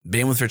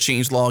Bandwidth for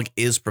Changelog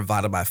is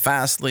provided by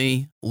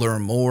Fastly.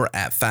 Learn more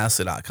at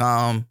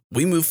fastly.com.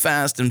 We move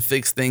fast and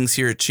fix things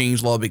here at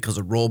Changelog because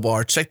of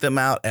Rollbar. Check them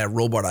out at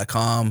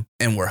rollbar.com.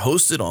 And we're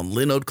hosted on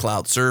Linode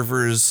Cloud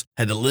servers.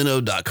 Head to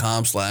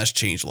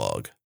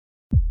linode.com/changelog.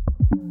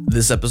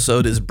 This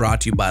episode is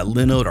brought to you by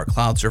Linode, our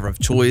cloud server of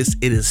choice.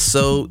 It is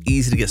so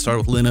easy to get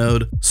started with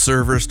Linode.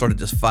 Servers start at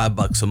just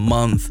 $5 a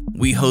month.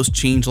 We host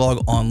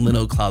Changelog on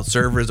Linode cloud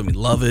servers and we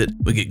love it.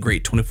 We get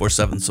great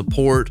 24/7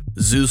 support,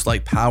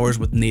 Zeus-like powers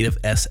with native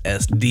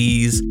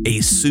SSDs,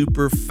 a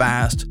super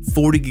fast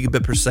 40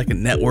 gigabit per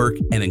second network,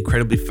 and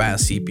incredibly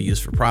fast CPUs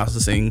for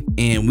processing.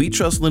 And we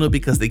trust Linode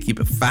because they keep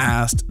it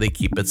fast, they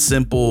keep it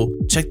simple.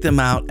 Check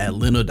them out at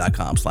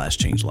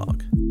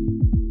linode.com/changelog.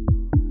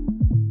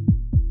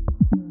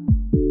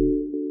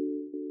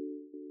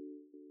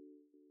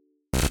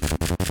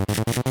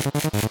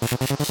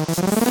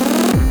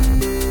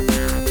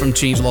 From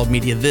Changelog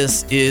Media,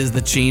 this is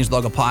the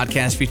Changelog, a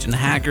podcast featuring the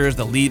hackers,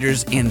 the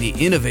leaders, and the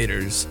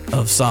innovators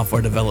of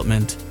software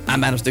development.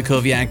 I'm Adam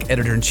Stacoviak,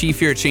 editor-in-chief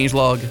here at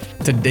Changelog.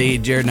 Today,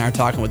 Jared and I are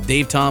talking with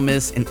Dave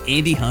Thomas and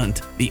Andy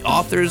Hunt, the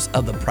authors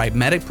of The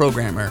Pragmatic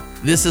Programmer.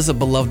 This is a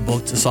beloved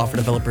book to software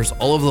developers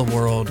all over the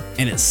world,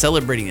 and it's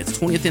celebrating its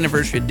 20th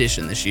anniversary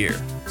edition this year.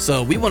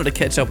 So we wanted to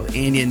catch up with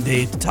Andy and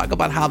Dave to talk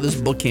about how this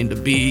book came to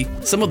be,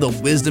 some of the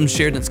wisdom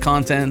shared in its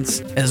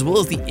contents, as well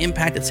as the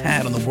impact it's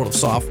had on the world of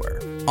software.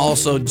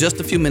 Also, just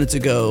a few minutes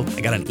ago,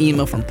 I got an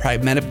email from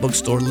Pragmatic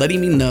Bookstore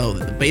letting me know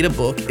that the beta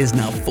book is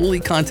now fully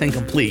content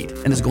complete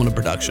and is going to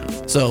production.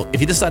 So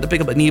if you decide to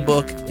pick up an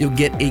ebook, you'll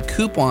get a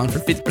coupon for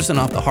 50%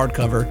 off the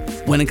hardcover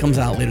when it comes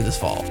out later this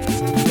fall.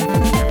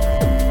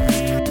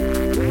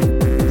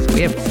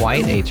 We have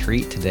quite a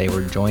treat today.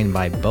 We're joined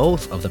by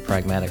both of the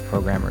Pragmatic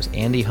programmers,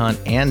 Andy Hunt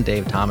and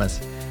Dave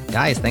Thomas.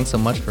 Guys, thanks so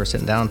much for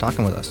sitting down and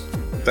talking with us.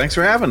 Thanks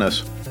for having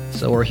us.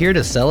 So we're here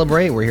to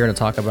celebrate. We're here to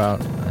talk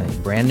about a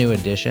brand new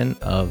edition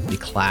of the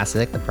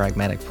classic, The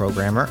Pragmatic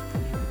Programmer.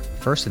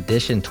 First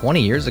edition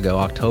 20 years ago,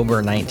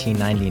 October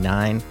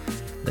 1999.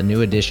 The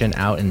new edition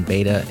out in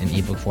beta in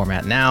ebook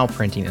format now,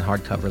 printing in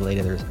hardcover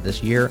later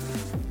this year.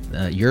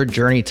 Your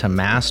Journey to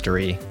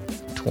Mastery.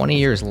 20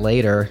 years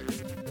later,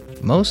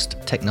 most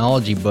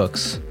technology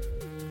books,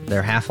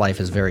 their half-life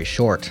is very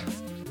short.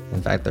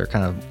 In fact, they're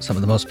kind of some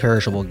of the most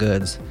perishable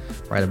goods.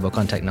 Write a book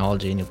on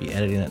technology and you'll be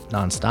editing it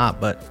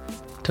nonstop, but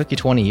it took you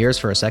 20 years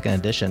for a second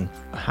edition.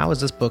 How has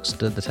this book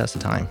stood the test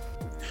of time?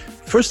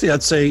 Firstly,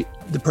 I'd say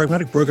The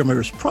Pragmatic Programmer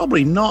is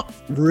probably not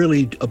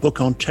really a book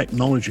on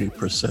technology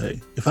per se.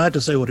 If I had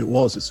to say what it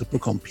was, it's a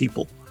book on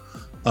people.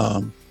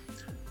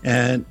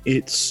 And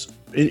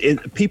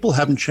people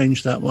haven't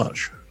changed that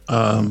much.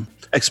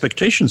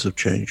 Expectations have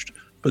changed,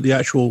 but the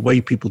actual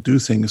way people do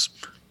things,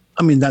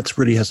 I mean, that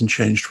really hasn't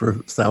changed for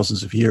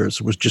thousands of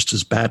years. We're just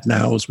as bad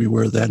now as we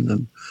were then.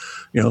 And,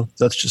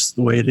 that's just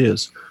the way it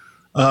is.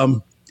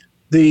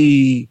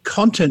 The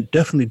content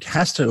definitely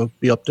has to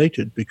be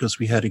updated because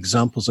we had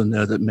examples in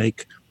there that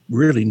make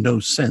really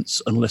no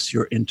sense unless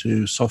you're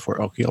into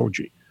software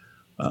archaeology.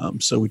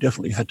 So we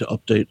definitely had to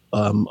update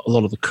a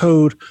lot of the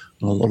code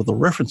and a lot of the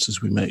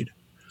references we made.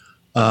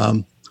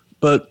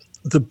 But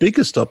the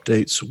biggest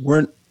updates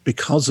weren't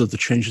because of the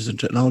changes in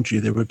technology.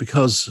 They were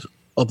because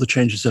of the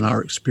changes in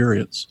our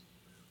experience.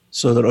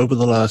 So that over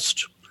the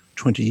last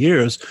 20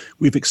 years,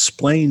 we've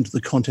explained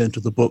the content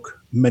of the book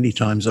many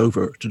times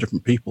over to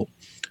different people.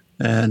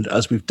 And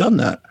as we've done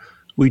that,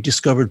 we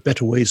discovered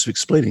better ways of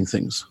explaining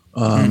things.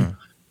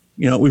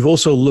 We've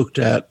also looked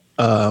at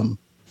the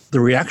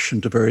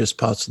reaction to various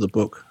parts of the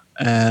book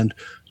and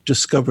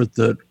discovered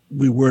that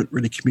we weren't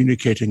really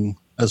communicating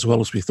as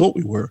well as we thought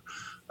we were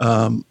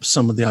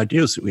some of the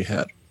ideas that we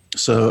had.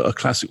 So a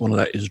classic one of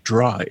that is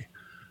dry,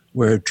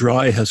 where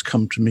dry has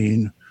come to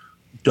mean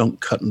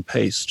don't cut and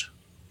paste.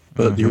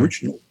 But the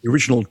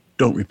original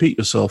don't repeat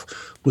yourself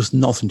was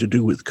nothing to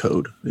do with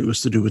code. It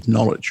was to do with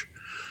knowledge.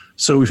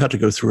 So we've had to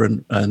go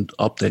through and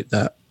update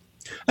that.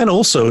 And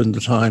also in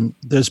the time,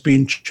 there's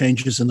been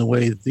changes in the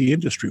way the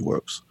industry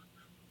works,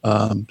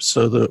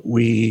 so that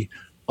we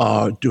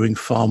are doing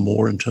far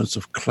more in terms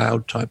of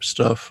cloud type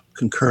stuff.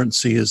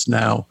 Concurrency is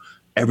now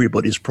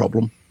everybody's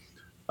problem.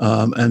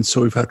 And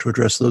so we've had to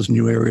address those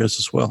new areas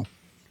as well.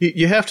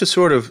 You have to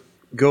sort of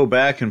go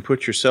back and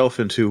put yourself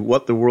into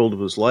what the world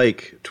was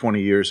like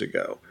 20 years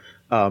ago.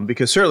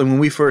 Because certainly when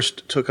we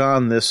first took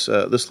on this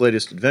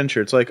latest adventure,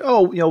 it's like,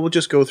 we'll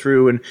just go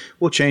through and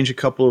we'll change a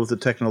couple of the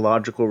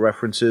technological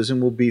references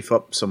and we'll beef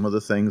up some of the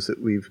things that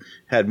we've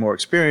had more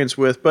experience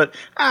with. But,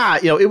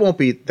 it won't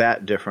be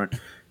that different.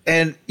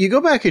 And you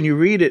go back and you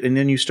read it and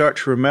then you start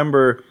to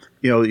remember,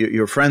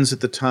 your friends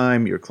at the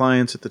time, your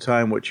clients at the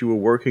time, what you were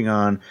working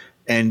on.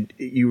 And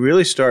you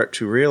really start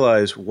to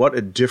realize what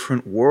a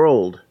different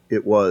world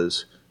it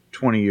was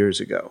 20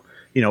 years ago.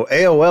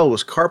 AOL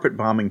was carpet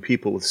bombing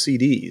people with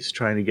CDs,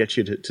 trying to get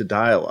you to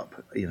dial up,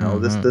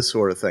 this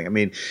sort of thing. I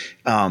mean,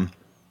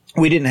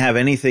 we didn't have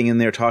anything in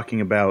there talking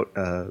about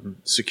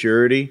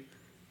security.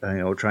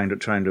 trying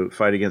to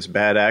fight against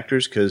bad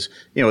actors, because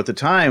at the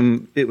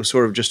time it was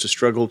sort of just a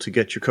struggle to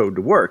get your code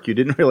to work. You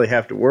didn't really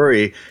have to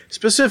worry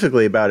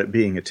specifically about it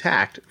being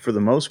attacked for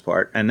the most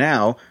part, and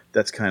now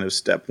that's kind of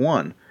step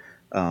one.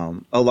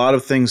 A lot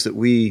of things that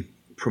we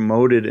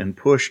promoted and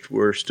pushed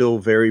were still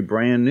very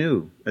brand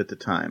new at the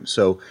time,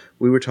 so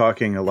we were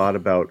talking a lot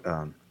about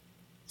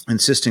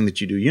insisting that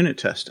you do unit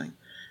testing,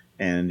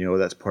 and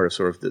that's part of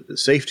sort of the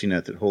safety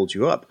net that holds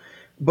you up.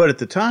 But at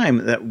the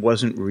time, that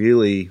wasn't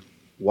really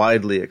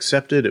widely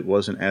accepted. It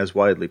wasn't as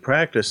widely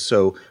practiced.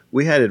 So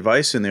we had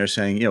advice in there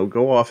saying,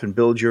 go off and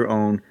build your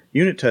own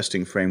unit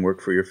testing framework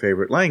for your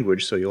favorite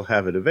language so you'll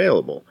have it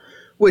available.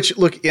 Which,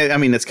 look, I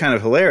mean, it's kind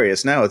of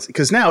hilarious now. It's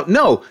because now,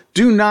 no,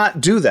 do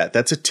not do that.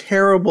 That's a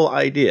terrible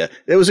idea.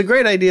 It was a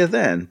great idea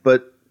then,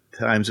 but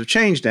times have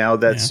changed now.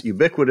 That's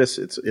ubiquitous.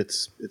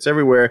 It's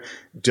everywhere.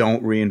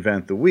 Don't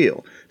reinvent the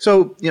wheel.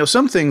 So,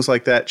 some things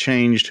like that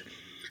changed,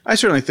 I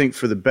certainly think,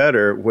 for the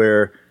better,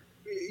 where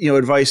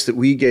advice that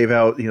we gave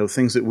out,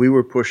 things that we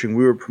were pushing,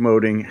 we were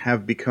promoting,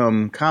 have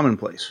become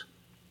commonplace,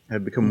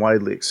 have become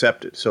widely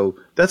accepted. So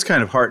that's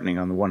kind of heartening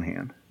on the one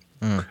hand.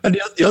 And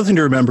the other thing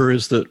to remember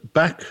is that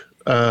back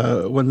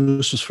when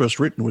this was first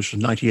written, which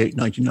was 98,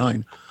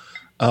 99,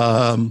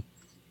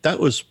 that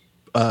was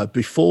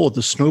before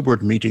the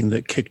Snowbird meeting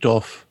that kicked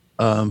off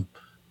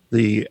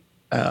the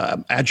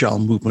Agile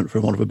movement,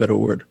 for want of a better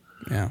word.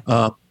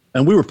 Yeah.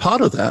 And we were part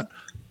of that,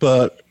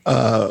 but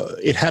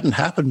it hadn't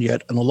happened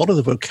yet. And a lot of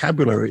the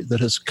vocabulary that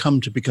has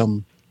come to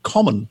become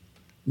common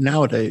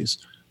nowadays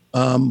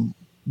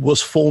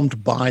was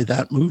formed by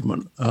that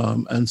movement.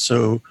 And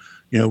so,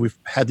 we've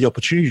had the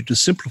opportunity to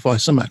simplify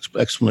some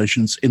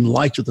explanations in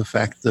light of the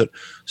fact that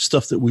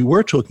stuff that we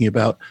were talking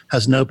about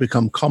has now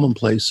become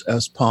commonplace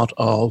as part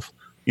of,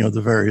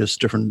 the various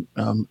different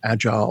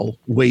agile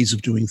ways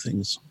of doing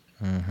things.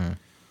 Mm-hmm.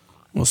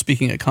 Well,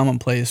 speaking of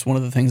commonplace, one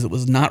of the things that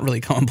was not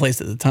really commonplace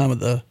at the time of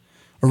the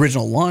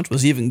original launch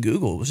was even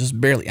Google. It was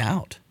just barely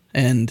out.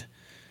 And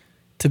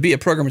to be a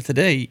programmer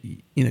today,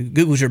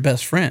 Google's your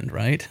best friend,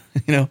 right?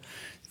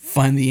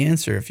 Find the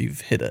answer if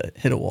you've hit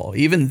a wall.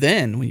 Even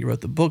then, when you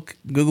wrote the book,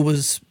 Google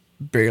was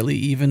barely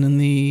even in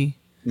the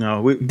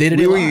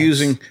day-to-day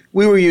lives.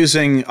 We were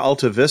using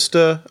Alta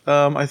Vista,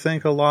 I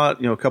think, a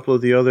lot. A couple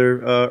of the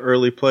other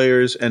early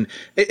players. And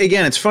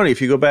again, it's funny,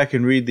 if you go back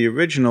and read the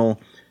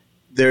original,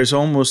 there's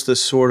almost this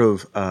sort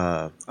of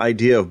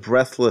idea of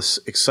breathless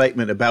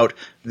excitement about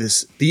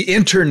the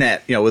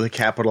internet, with a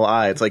capital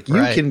I. It's like you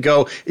can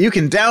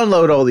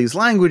download all these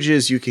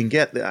languages, you can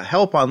get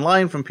help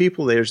online from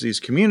people. There's these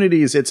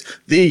communities. It's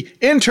the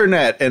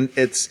internet, and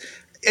it's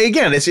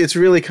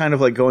really kind of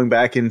like going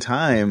back in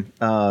time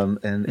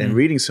and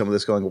reading some of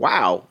this, going,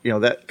 wow,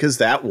 because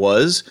that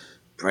was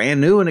brand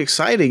new and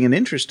exciting and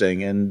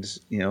interesting, and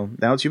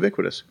now it's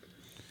ubiquitous.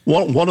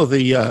 One of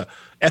the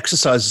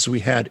exercises we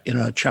had in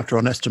a chapter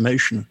on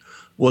estimation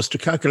was to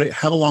calculate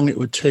how long it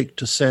would take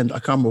to send, I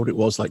can't remember what it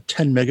was, like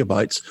 10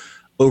 megabytes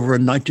over a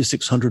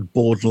 9600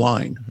 baud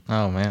line.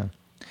 Oh, man.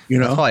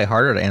 That's probably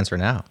harder to answer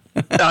now.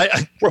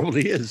 I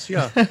probably is,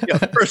 yeah.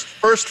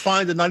 First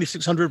find the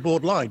 9600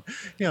 baud line.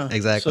 Yeah,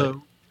 exactly.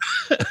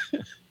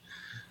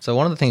 So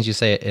one of the things you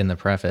say in the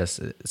preface,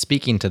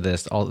 speaking to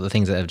this, all the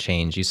things that have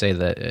changed, you say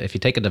that if you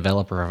take a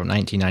developer from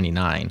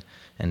 1999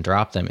 and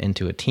drop them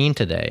into a team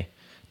today,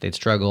 they'd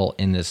struggle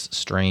in this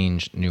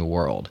strange new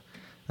world.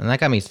 And that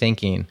got me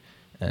thinking,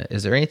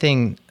 is there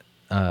anything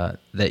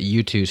that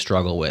you two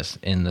struggle with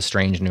in the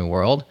strange new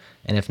world?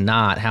 And if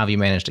not, how have you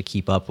managed to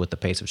keep up with the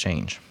pace of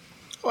change?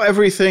 Well,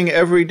 everything,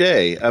 every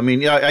day. I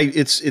mean,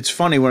 it's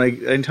funny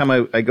anytime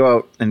I go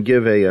out and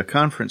give a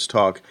conference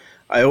talk,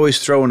 I always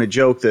throw in a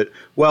joke that,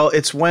 well,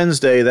 it's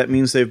Wednesday. That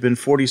means there have been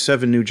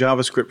 47 new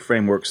JavaScript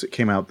frameworks that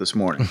came out this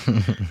morning.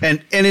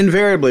 and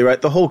invariably,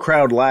 right, the whole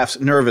crowd laughs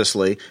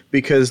nervously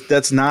because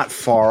that's not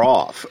far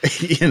off,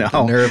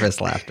 Nervous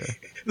laughter.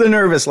 The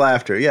nervous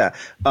laughter, yeah.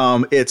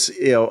 It's,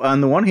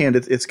 on the one hand,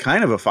 it's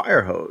kind of a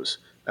fire hose.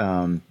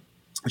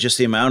 Just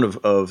the amount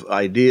of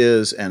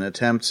ideas and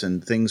attempts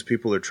and things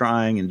people are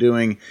trying and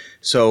doing.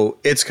 So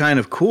it's kind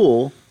of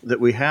cool that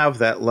we have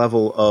that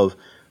level of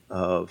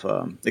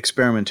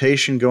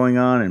experimentation going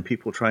on and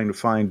people trying to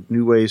find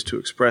new ways to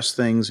express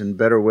things and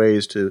better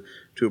ways to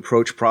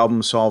approach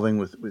problem solving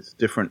with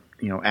different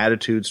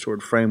attitudes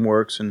toward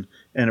frameworks and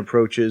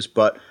approaches.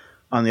 But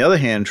on the other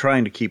hand,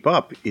 trying to keep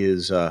up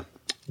is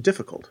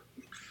difficult.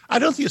 I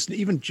don't think it's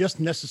even just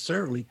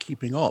necessarily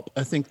keeping up.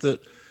 I think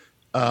that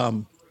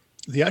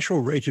the actual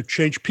rate of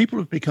change, people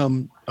have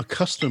become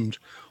accustomed,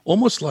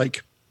 almost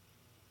like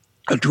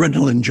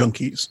adrenaline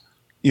junkies,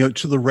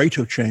 to the rate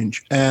of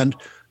change and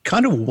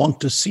kind of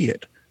want to see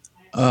it.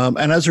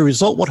 And as a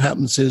result, what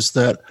happens is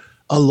that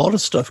a lot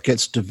of stuff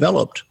gets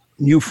developed,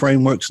 new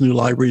frameworks, new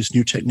libraries,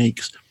 new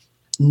techniques,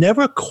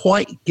 never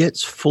quite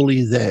gets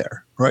fully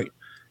there, right?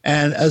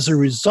 And as a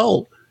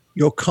result,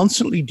 you're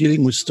constantly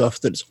dealing with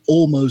stuff that's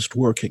almost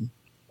working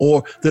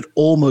or that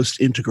almost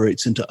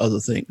integrates into other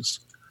things.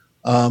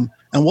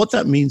 And what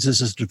that means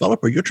is, as a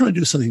developer, you're trying to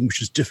do something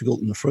which is difficult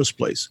in the first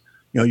place.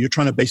 You're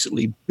trying to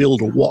basically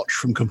build a watch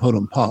from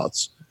component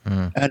parts.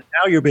 And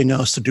now you're being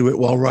asked to do it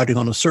while riding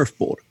on a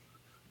surfboard.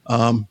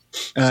 And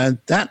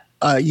that,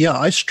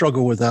 I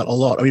struggle with that a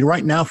lot. I mean,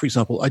 right now, for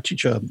example, I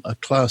teach a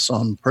class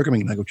on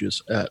programming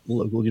languages at a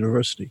local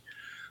university.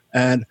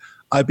 And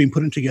I've been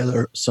putting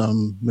together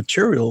some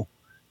material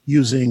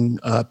using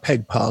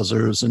peg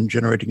parsers and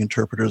generating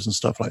interpreters and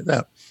stuff like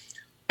that.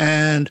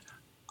 And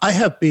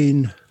I've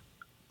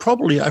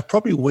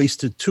probably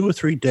wasted 2 or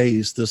 3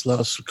 days this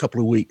last couple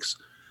of weeks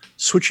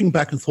switching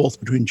back and forth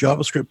between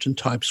JavaScript and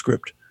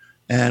TypeScript.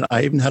 And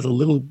I even had a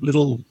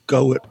little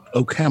go at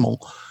OCaml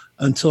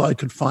until I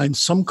could find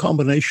some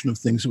combination of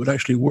things that would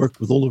actually work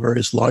with all the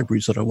various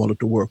libraries that I wanted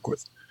to work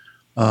with.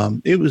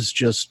 It was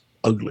just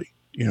ugly,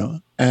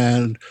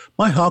 And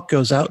my heart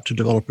goes out to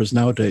developers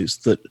nowadays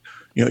that,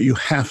 you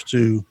have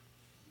to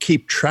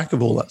keep track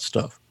of all that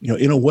stuff.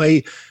 In a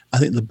way, I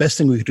think the best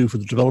thing we could do for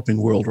the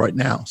developing world right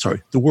now,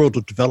 the world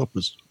of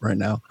developers right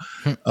now,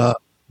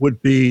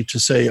 would be to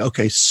say,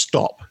 okay,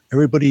 stop.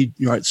 Everybody,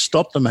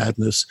 stop the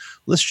madness.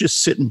 Let's just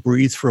sit and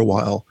breathe for a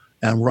while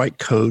and write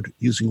code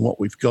using what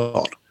we've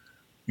got.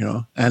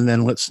 And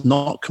then let's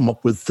not come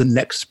up with the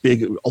next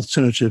big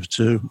alternative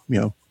to,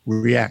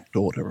 React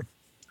or whatever.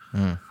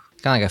 Kind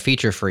of like a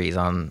feature freeze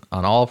on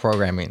all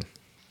programming.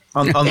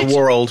 On the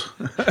world.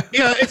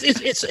 Yeah,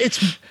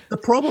 it's the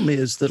problem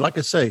is that, like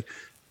I say,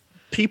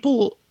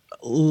 people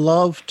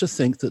love to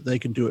think that they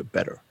can do it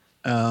better.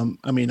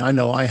 I mean, I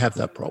know I have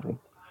that problem.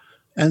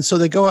 And so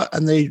they go out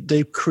and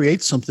they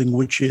create something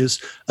which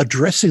is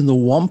addressing the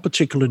one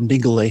particular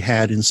niggle they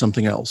had in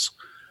something else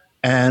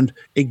and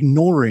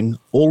ignoring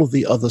all of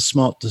the other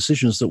smart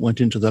decisions that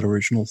went into that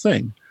original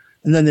thing.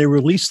 And then they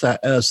release that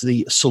as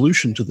the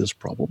solution to this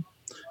problem.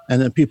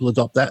 And then people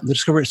adopt that and they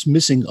discover it's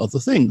missing other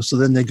things. So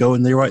then they go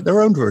and they write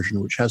their own version,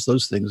 which has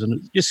those things.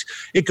 And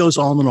it goes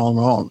on and on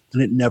and on.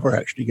 And it never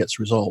actually gets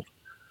resolved.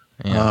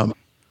 Yeah.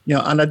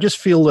 And I just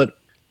feel that,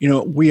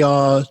 we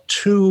are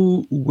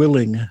too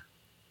willing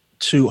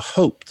to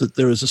hope that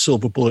there is a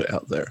silver bullet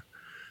out there.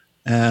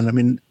 And I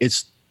mean,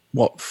 it's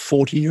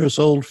 40 years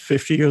old,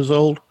 50 years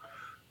old.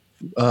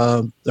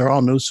 There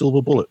are no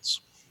silver bullets.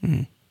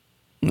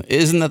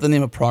 Isn't that the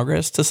name of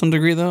progress to some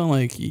degree, though?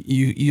 Like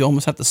you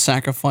almost have to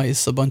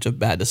sacrifice a bunch of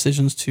bad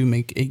decisions to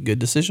make a good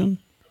decision?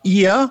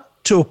 Yeah,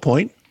 to a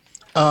point.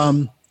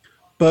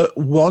 But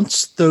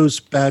once those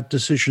bad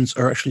decisions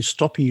are actually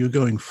stopping you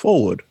going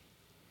forward,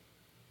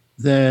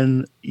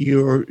 then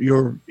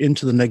you're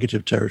into the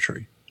negative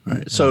territory,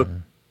 right? So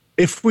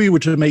if we were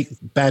to make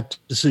bad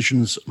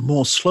decisions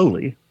more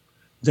slowly,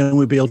 then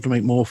we'd be able to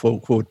make more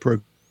forward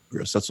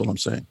progress. That's all I'm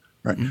saying,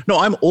 right? No,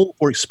 I'm all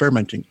for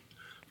experimenting.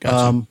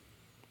 Gotcha.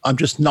 I'm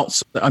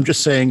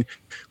just saying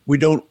we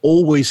don't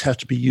always have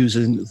to be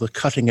using the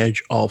cutting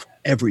edge of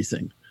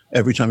everything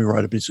every time you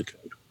write a piece of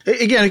code.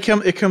 Again,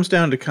 it comes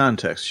down to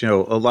context. A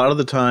lot of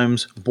the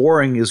times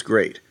boring is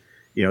great.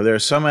 There are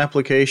some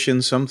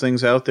applications, some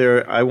things out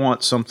there. I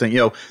want something,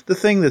 the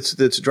thing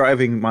that's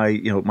driving my,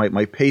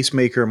 my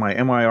pacemaker, my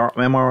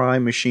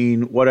MRI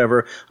machine,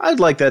 whatever. I'd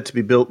like that to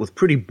be built with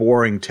pretty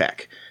boring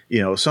tech.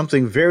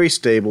 Something very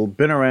stable,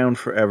 been around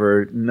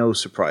forever, no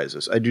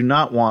surprises. I do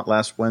not want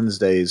last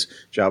Wednesday's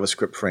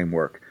JavaScript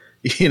framework,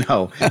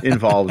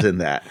 involved in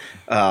that.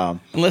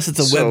 Unless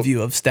it's a web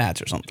view of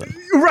stats or something.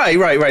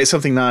 Right.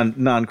 Something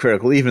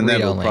non-critical. Even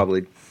then, it'll only.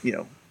 probably,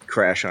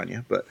 crash on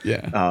you. But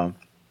Yeah.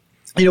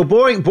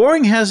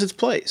 boring has its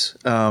place.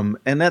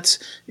 And that's,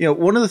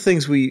 one of the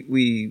things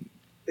we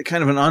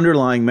kind of an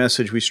underlying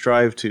message we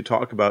strive to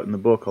talk about in the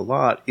book a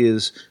lot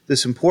is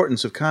this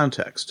importance of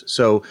context.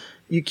 So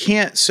you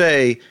can't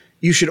say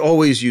you should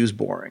always use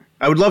boring.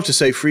 I would love to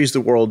say freeze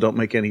the world, don't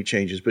make any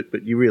changes, but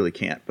you really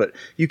can't. But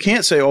you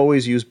can't say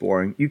always use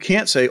boring. You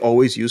can't say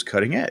always use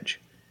cutting edge.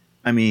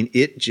 I mean,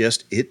 it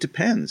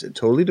depends. It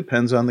totally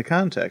depends on the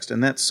context.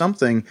 And that's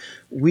something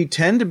we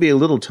tend to be a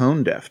little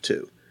tone deaf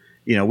to.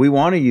 We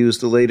want to use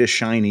the latest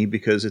shiny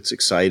because it's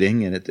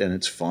exciting and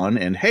it's fun.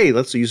 And hey,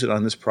 let's use it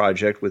on this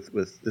project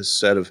with this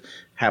set of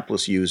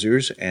hapless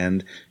users.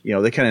 And,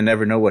 they kind of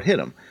never know what hit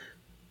them.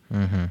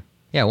 Mm-hmm.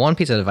 Yeah, one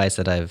piece of advice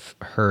that I've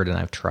heard and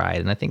I've tried,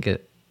 and I think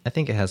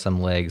it has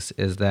some legs,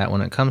 is that when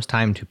it comes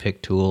time to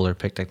pick tool or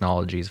pick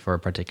technologies for a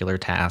particular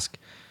task,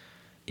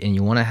 and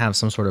you want to have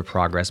some sort of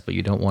progress, but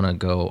you don't want to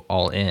go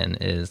all in,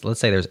 is let's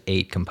say there's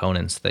 8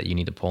 components that you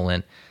need to pull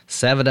in.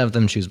 7 of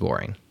them choose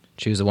boring.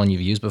 Choose the one you've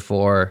used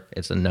before,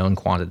 it's a known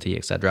quantity,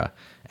 etc.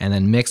 And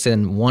then mix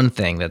in one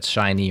thing that's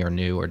shiny or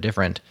new or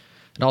different.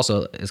 It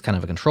also is kind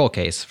of a control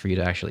case for you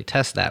to actually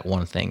test that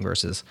one thing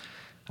versus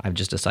I've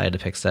just decided to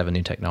pick 7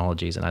 new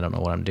technologies and I don't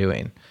know what I'm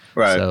doing.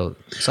 Right. So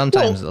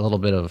sometimes a little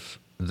bit of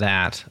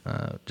that,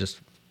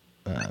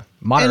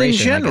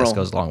 moderation, general, I guess,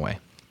 goes a long way.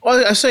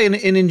 Well, I say,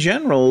 in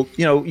general,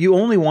 you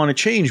only want to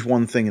change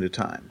one thing at a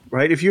time,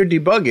 right? If you're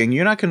debugging,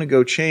 you're not going to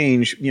go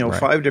change, Right.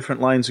 5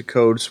 different lines of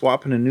code,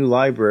 swap in a new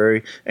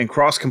library, and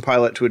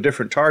cross-compile it to a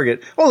different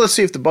target. Oh, let's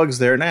see if the bug's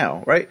there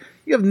now, right?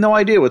 You have no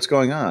idea what's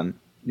going on,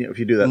 if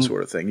you do that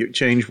sort of thing. You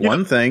change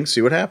one thing,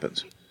 see what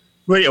happens.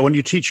 Well, yeah, when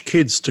you teach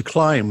kids to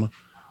climb,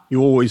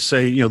 you always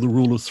say, the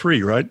rule of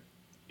 3, right?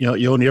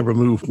 You only ever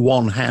move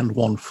one hand,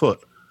 one foot.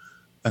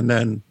 And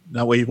then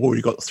that way you've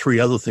already got 3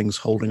 other things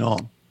holding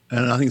on.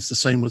 And I think it's the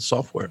same with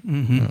software.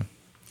 Mm-hmm.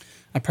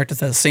 I practice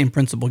that same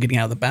principle getting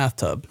out of the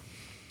bathtub.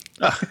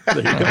 There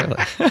you go.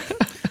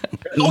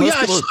 Oh,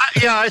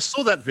 yeah, I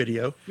saw that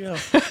video. Yeah.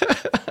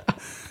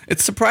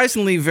 It's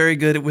surprisingly very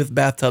good with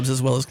bathtubs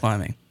as well as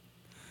climbing.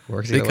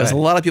 Works either because way.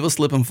 a lot of people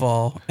slip and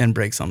fall and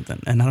break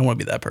something, and I don't want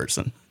to be that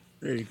person.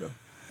 There you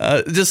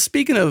go. Just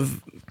speaking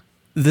of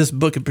this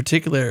book in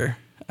particular,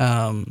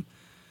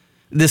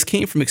 this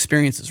came from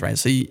experiences, right?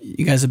 So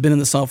you guys have been in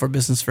the software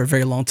business for a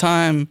very long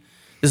time.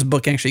 This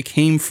book actually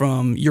came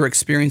from your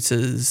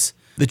experiences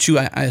that you,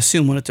 I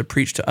assume, wanted to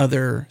preach to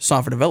other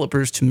software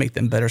developers to make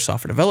them better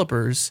software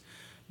developers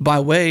by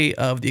way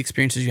of the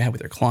experiences you had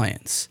with your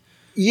clients.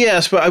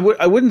 Yes, but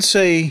I wouldn't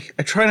say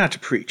I try not to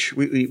preach.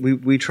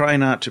 We try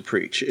not to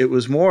preach. It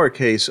was more a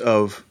case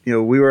of,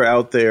 we were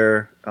out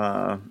there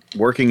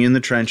working in the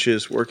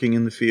trenches, working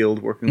in the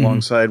field, working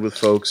alongside with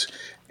folks.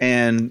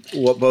 And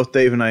what both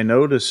Dave and I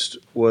noticed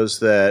was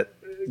that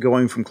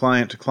going from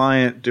client to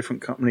client,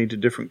 different company to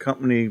different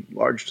company,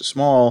 large to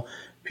small,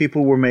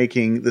 people were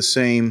making the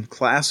same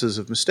classes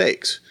of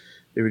mistakes.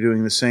 They were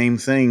doing the same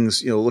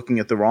things, looking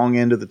at the wrong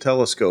end of the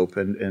telescope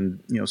and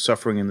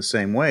suffering in the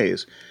same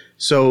ways.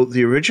 So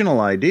the original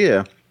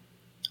idea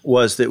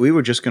was that we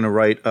were just going to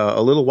write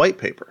a little white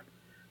paper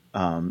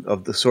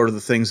of the sort of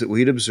the things that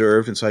we'd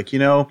observed. It's like,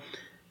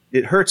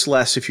 it hurts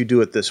less if you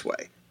do it this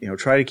way.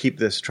 Try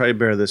to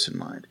bear this in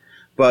mind.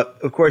 But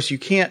of course, you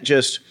can't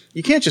just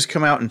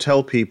come out and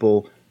tell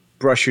people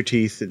brush your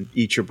teeth and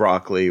eat your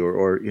broccoli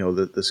or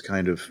this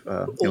kind of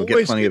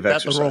get plenty of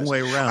exercise. The wrong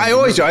way around. I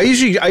always do. I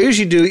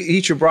usually do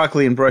eat your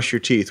broccoli and brush your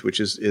teeth,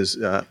 which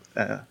is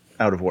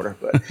out of order.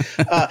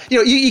 But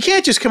you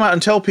can't just come out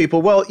and tell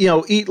people, well,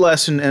 eat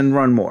less and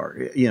run more,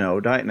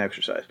 diet and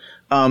exercise.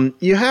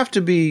 You have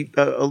to be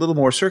a little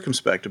more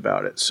circumspect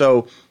about it.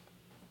 So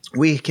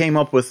we came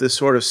up with this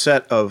sort of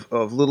set of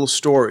little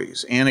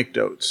stories,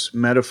 anecdotes,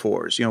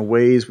 metaphors,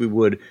 ways we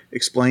would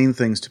explain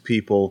things to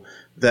people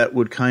that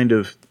would kind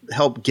of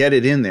help get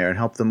it in there and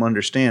help them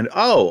understand,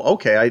 oh,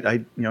 okay,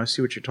 I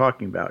see what you're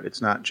talking about.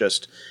 It's not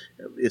just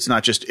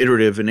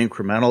iterative and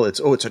incremental.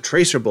 It's a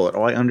tracer bullet.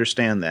 Oh, I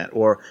understand that.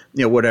 Or,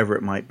 whatever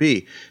it might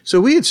be. So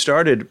we had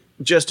started,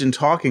 just in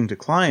talking to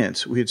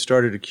clients, we had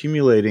started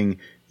accumulating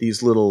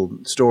these little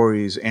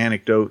stories,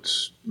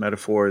 anecdotes,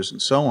 metaphors,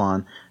 and so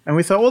on. And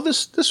we thought, well,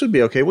 this would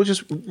be okay.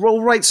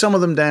 We'll write some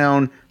of them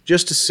down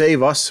just to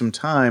save us some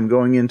time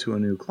going into a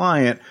new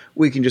client.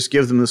 We can just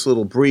give them this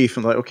little brief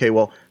and okay,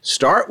 well,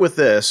 start with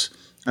this.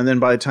 And then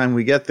by the time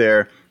we get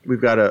there,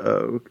 we've got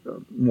a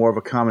more of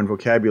a common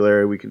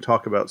vocabulary. We can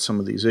talk about some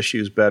of these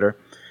issues better.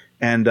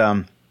 And,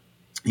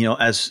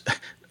 as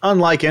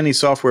unlike any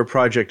software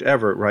project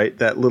ever, right,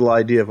 that little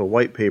idea of a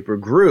white paper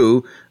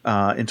grew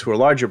into a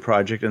larger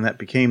project, and that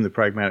became the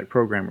Pragmatic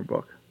Programmer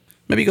book.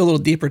 Maybe go a little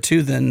deeper,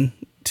 too, than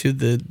to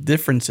the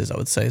differences, I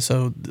would say.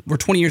 So we're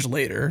 20 years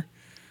later.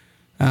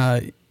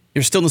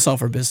 You're still in the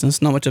software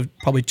business. Not much have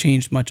probably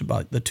changed much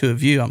about the two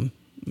of you.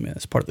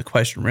 That's part of the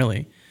question,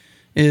 really.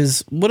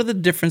 What are the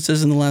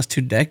differences in the last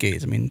 2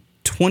 decades?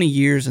 20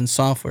 years in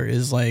software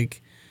is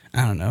like,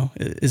 I don't know.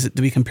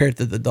 Do we compare it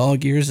to the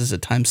dog years? Is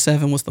it times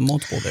 7? What's the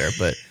multiple there?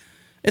 But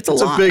it's a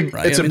lot,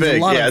 right? It's a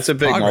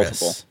big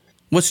multiple.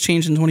 What's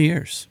changed in 20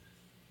 years?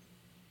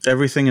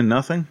 Everything and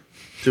nothing,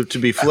 to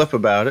be flip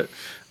about it.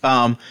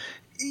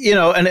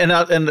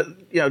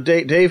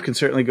 Dave can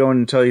certainly go in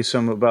and tell you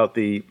some about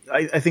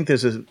I think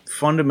there's a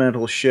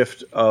fundamental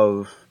shift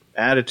of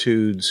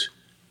attitudes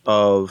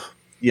of,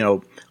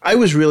 I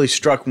was really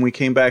struck when we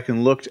came back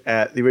and looked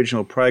at the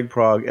original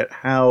Prog at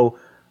how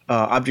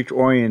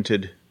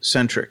object-oriented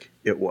centric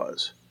it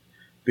was.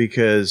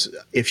 Because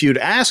if you'd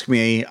asked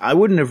me, I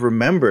wouldn't have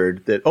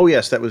remembered that, oh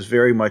yes, that was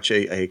very much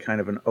a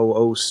kind of an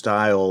OO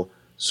style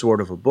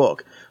sort of a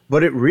book.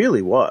 But it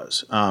really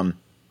was.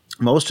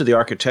 Most of the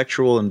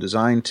architectural and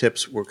design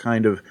tips were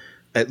kind of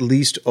at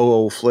least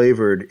OO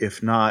flavored,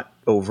 if not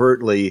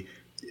overtly,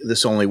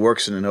 this only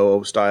works in an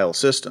OO style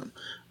system.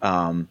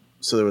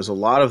 So there was a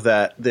lot of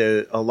that.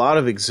 A lot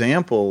of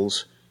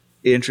examples,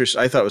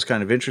 I thought was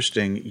kind of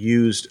interesting,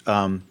 used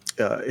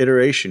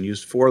iteration,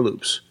 used for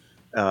loops.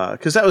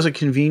 Because that was a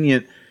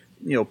convenient,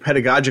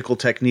 pedagogical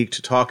technique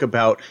to talk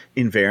about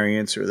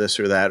invariance or this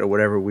or that or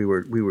whatever we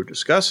were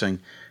discussing.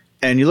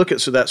 And you look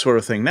at that sort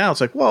of thing now,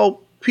 it's like,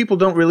 well, people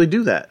don't really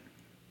do that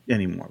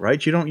anymore,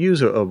 right? You don't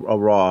use a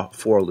raw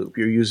for loop.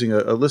 You're using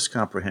a list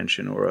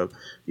comprehension or an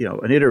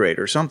iterator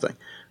or something.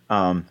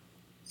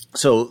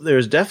 So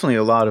there's definitely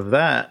a lot of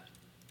that.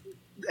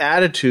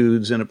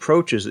 Attitudes and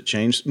approaches that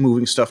changed,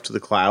 moving stuff to the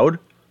cloud,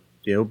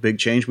 big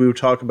change. We would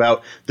talk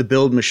about the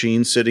build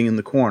machine sitting in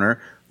the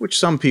corner, which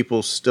some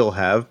people still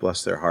have,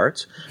 bless their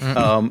hearts.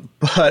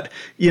 But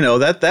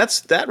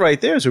that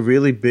right there is a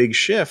really big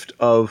shift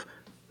of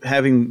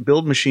having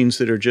build machines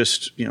that are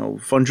just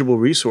fungible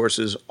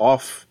resources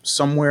off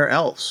somewhere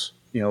else,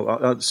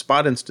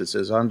 spot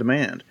instances on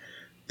demand.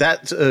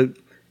 That's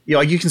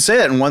you can say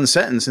that in one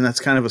sentence, and that's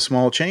kind of a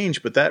small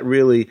change, but that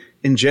really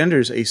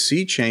engenders a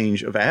sea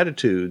change of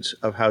attitudes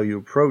of how you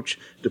approach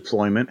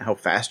deployment, how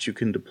fast you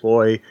can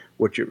deploy,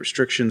 what your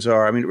restrictions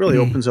are. I mean, it really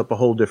opens up a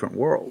whole different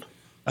world.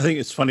 I think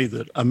it's funny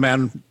that a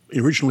man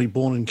originally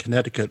born in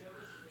Connecticut,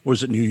 or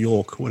is it New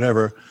York,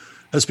 whatever,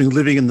 has been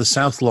living in the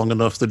South long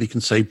enough that he can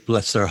say,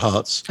 bless their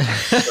hearts.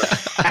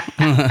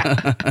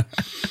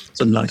 It's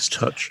a nice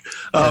touch.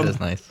 That is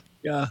nice.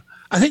 Yeah.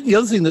 I think the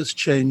other thing that's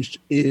changed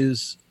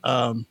is,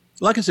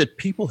 like I said,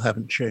 people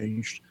haven't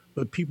changed,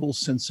 but people's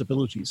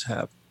sensibilities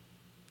have.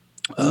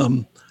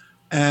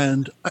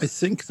 And I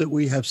think that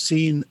we have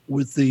seen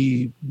with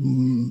the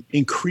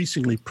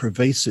increasingly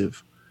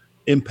pervasive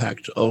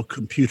impact of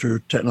computer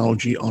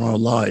technology on our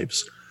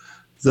lives,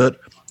 that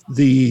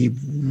the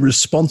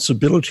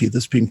responsibility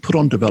that's being put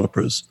on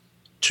developers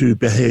to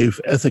behave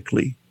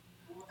ethically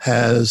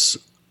has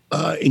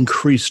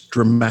increased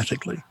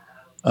dramatically.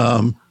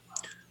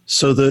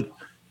 So that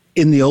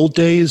in the old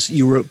days,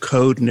 you wrote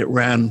code and it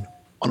ran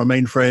on a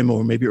mainframe,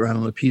 or maybe it ran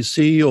on a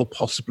PC, or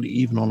possibly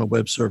even on a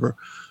web server.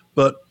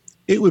 But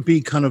it would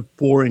be kind of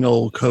boring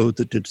old code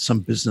that did some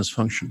business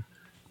function.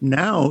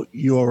 Now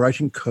you're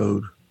writing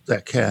code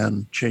that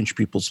can change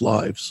people's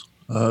lives.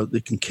 They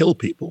can kill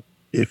people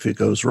if it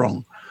goes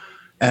wrong.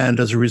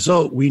 And as a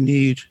result, we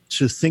need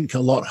to think a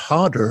lot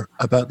harder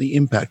about the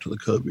impact of the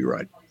code we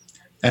write.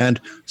 And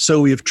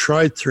so we have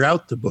tried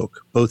throughout the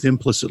book, both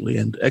implicitly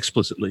and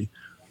explicitly,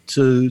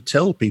 to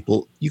tell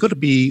people, you got to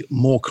be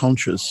more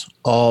conscious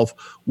of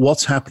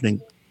what's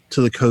happening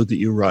to the code that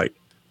you write,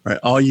 right?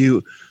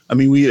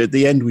 We at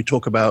the end, we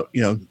talk about,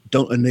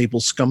 don't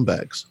enable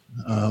scumbags.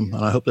 And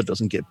I hope that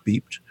doesn't get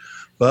beeped,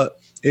 but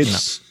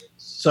it's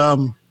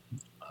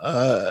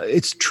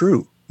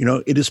true.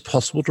 It is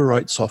possible to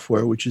write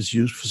software which is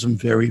used for some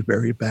very,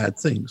 very bad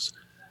things.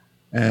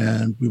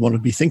 And we want to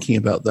be thinking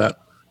about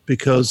that,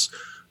 because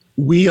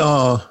we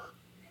are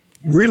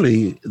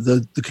really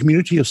the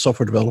community of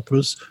software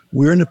developers.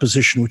 We're in a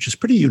position which is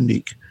pretty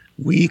unique.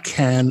 We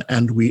can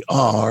and we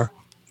are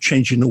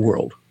changing the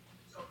world.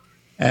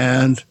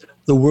 And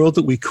the world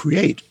that we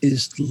create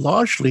is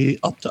largely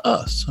up to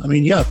us. I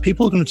mean, yeah,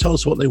 people are going to tell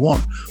us what they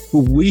want, but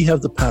we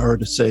have the power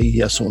to say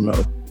yes or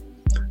no.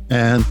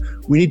 And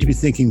we need to be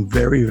thinking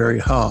very, very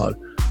hard.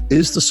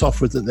 Is the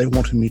software that they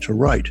wanted me to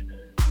write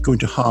going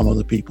to harm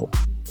other people?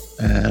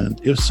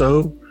 And if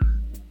so,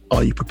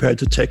 are you prepared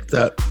to take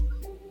that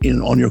in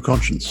on your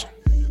conscience?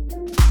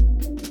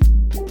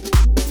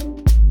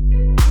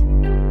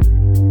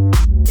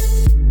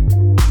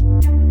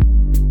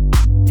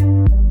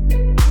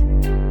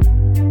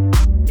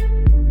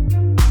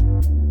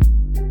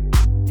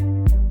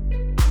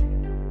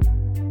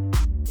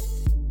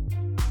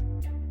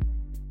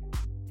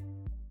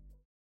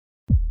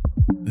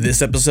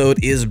 This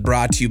episode is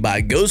brought to you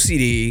by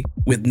GoCD.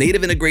 With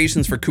native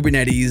integrations for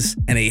Kubernetes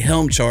and a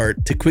Helm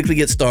chart to quickly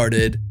get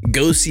started,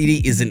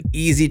 GoCD is an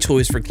easy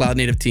choice for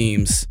cloud-native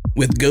teams.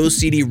 With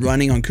GoCD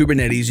running on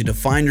Kubernetes, you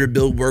define your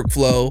build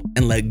workflow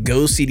and let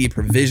GoCD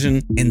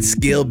provision and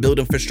scale build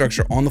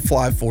infrastructure on the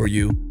fly for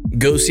you.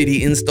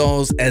 GoCD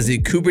installs as a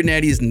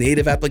Kubernetes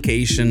native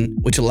application,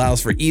 which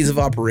allows for ease of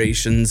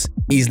operations,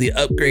 easily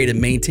upgrade and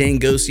maintain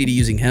GoCD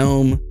using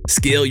Helm,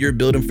 scale your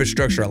build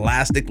infrastructure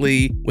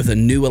elastically with a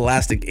new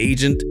Elastic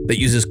agent that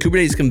uses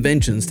Kubernetes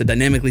conventions to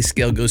dynamically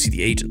scale GoCD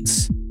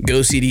agents.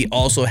 GoCD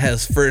also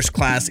has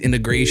first-class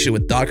integration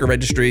with Docker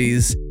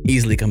registries,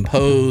 easily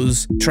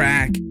compose,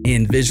 track,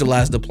 and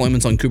visualize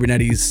deployments on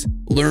Kubernetes.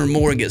 Learn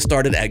more and get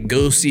started at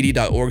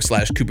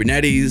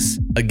gocd.org/Kubernetes.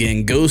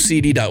 Again,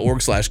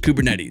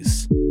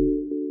 gocd.org/Kubernetes.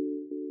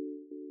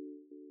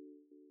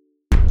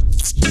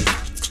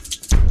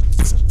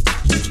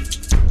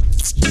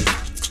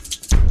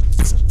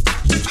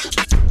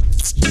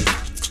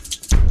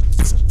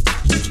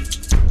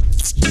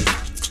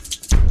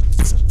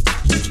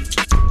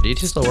 Do you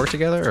two still work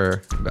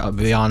together, or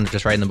beyond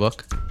just writing the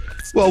book?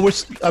 Well,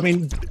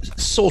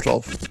 sort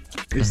of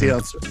is the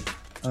answer.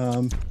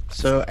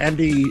 So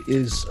Andy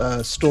is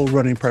still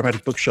running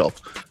Pragmatic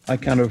Bookshelf. I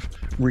kind of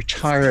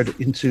retired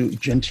into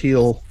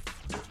genteel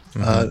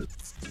a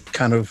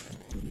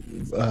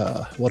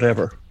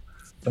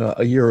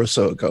year or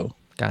so ago.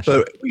 Gotcha.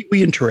 But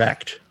we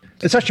interact.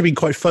 It's actually been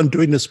quite fun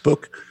doing this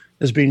book.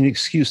 Has been an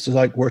excuse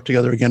to work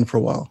together again for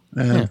a while.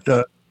 And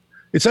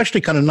it's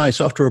actually kind of nice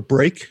after a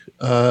break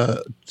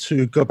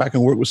to go back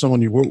and work with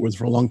someone you worked with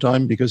for a long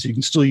time, because you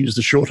can still use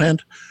the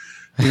shorthand.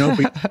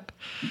 But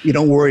you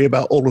don't worry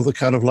about all of the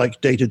kind of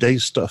day-to-day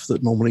stuff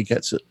that normally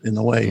gets it in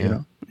the way.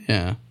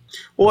 Yeah.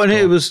 Well, and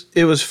it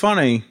was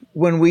funny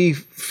when we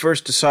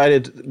first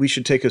decided we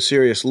should take a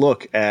serious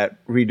look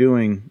at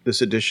redoing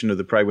this edition of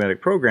the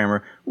Pragmatic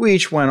Programmer. We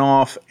each went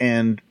off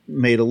and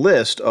made a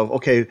list of,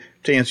 okay,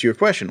 to answer your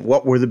question,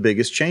 what were the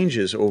biggest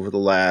changes over the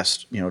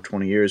last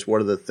 20 years?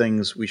 What are the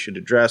things we should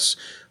address?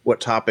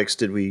 What topics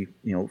did we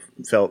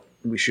felt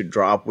we should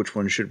drop? Which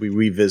ones should we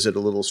revisit a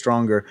little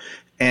stronger?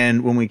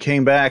 And when we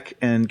came back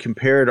and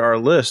compared our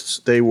lists,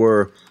 they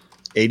were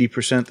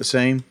 80% the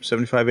same,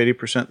 75,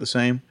 80% the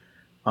same.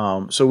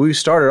 So we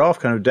started off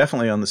kind of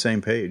definitely on the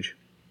same page.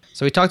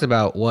 So we talked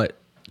about what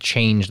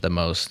changed the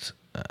most.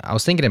 I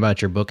was thinking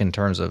about your book in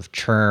terms of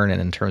churn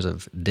and in terms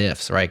of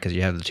diffs, right? Because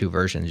you have the two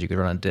versions. You could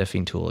run a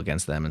diffing tool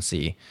against them and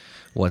see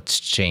what's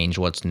changed,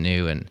 what's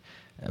new, and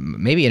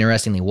maybe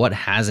interestingly, what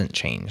hasn't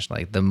changed.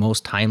 Like the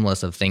most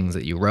timeless of things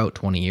that you wrote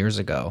 20 years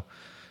ago.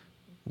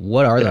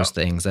 What are those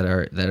things that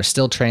are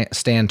still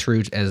stand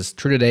true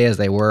today as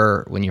they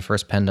were when you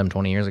first penned them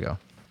 20 years ago?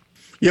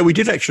 Yeah, we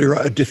did actually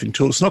write a diffing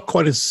tool. It's not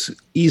quite as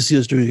easy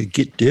as doing a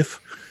git diff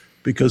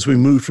because we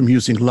moved from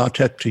using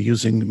LaTeX to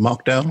using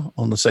Markdown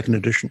on the second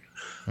edition.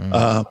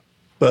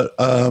 But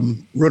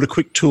wrote a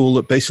quick tool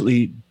that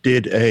basically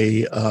did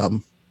a,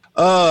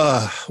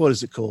 what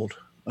is it called?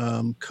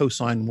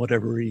 Cosine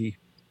whatever-y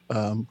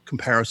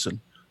comparison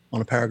on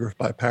a paragraph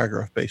by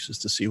paragraph basis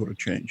to see what had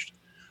changed.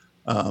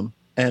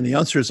 And the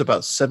answer is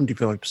about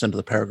 75% of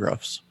the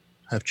paragraphs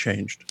have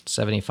changed.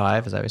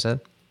 75, is that what you said?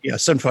 Yeah,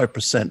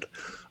 75%.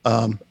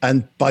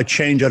 And by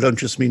change, I don't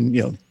just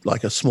mean,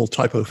 like a small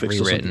typo fix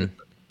or something.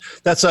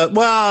 That's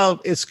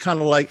it's kind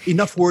of like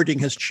enough wording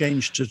has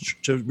changed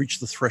to reach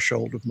the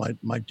threshold of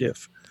my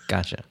diff.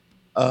 Gotcha.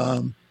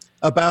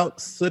 About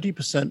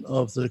 30%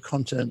 of the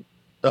content,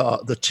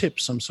 the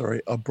tips,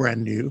 are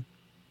brand new.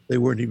 They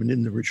weren't even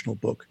in the original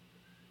book.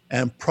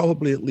 And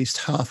probably at least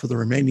half of the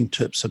remaining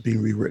tips have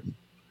been rewritten.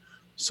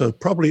 So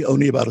probably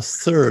only about a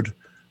third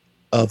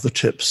of the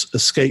tips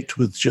escaped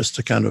with just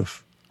a kind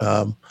of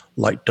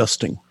light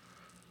dusting.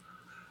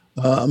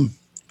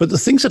 But the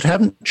things that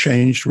haven't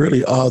changed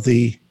really are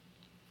the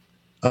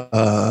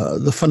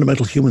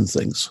fundamental human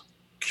things,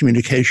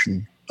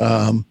 communication,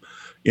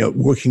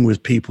 working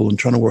with people and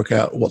trying to work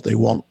out what they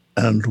want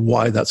and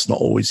why that's not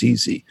always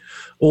easy.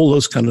 All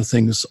those kind of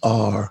things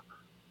are,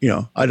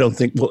 I don't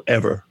think will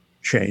ever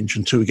change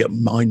until we get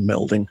mind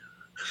melding.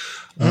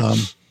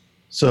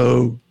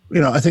 So,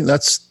 I think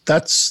that's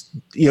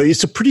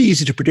it's pretty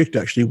easy to predict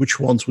actually which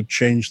ones would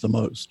change the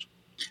most.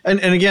 And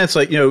again, it's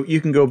like, you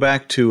can go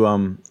back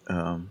to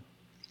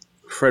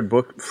Fred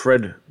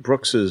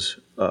Brooks's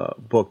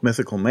book,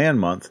 Mythical Man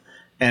Month,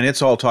 and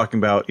it's all talking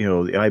about, the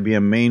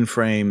IBM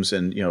mainframes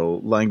and,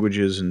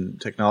 languages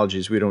and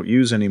technologies we don't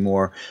use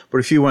anymore. But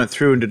if you went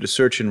through and did a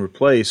search and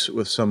replace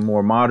with some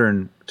more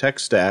modern tech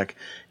stack,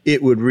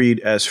 it would read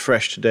as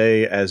fresh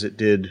today as it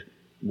did,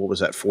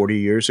 40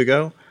 years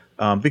ago?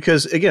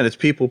 Because, again, it's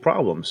people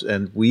problems,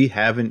 and we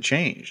haven't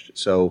changed.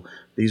 So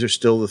these are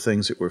still the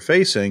things that we're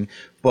facing.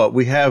 But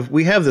we have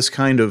this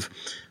kind of,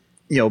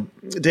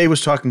 Dave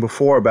was talking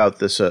before about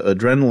this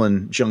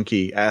adrenaline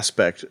junkie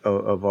aspect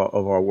of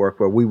our work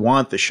where we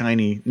want the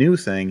shiny new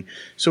thing.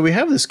 So we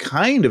have this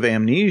kind of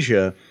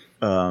amnesia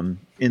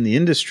in the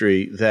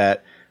industry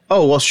that,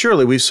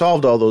 surely we've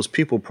solved all those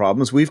people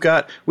problems. We've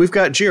got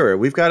Jira,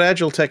 we've got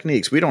agile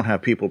techniques. We don't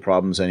have people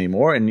problems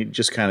anymore, and you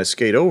just kind of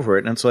skate over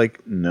it. And it's like,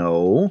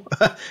 no,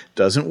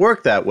 doesn't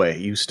work that way.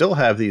 You still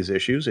have these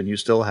issues, and you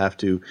still have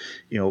to,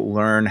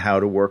 learn how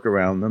to work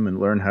around them and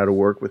learn how to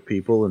work with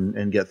people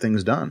and get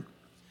things done.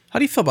 How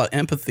do you feel about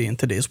empathy in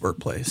today's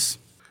workplace?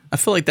 I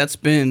feel like that's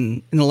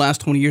been, in the last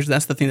 20 years,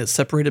 that's the thing that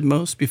separated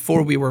most.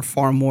 Before, we were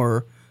far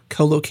more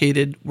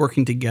co-located,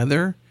 working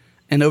together.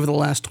 And over the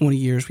last 20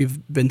 years,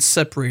 we've been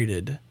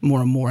separated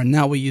more and more. And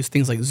now we use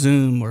things like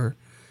Zoom or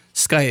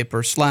Skype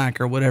or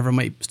Slack or whatever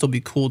might still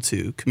be cool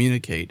to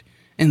communicate.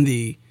 And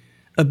the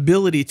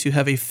ability to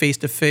have a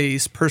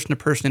face-to-face,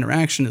 person-to-person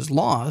interaction is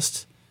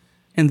lost.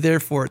 And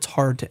therefore, it's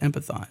hard to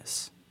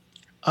empathize.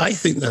 I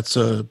think that's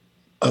a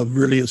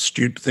really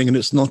astute thing. And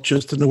it's not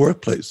just in the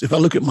workplace. If I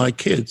look at my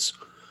kids,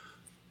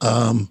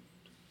 I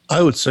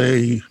would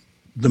say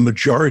the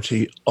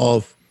majority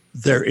of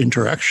their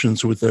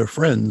interactions with their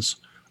friends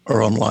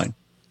are online.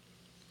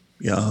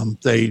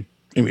 They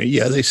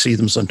see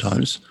them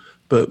sometimes,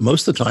 but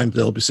most of the time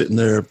they'll be sitting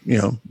there,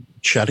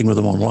 chatting with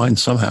them online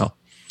somehow.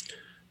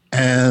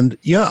 And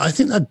I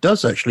think that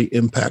does actually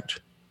impact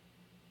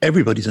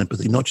everybody's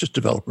empathy, not just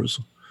developers,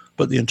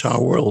 but the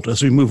entire world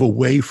as we move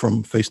away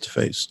from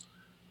face-to-face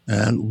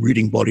and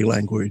reading body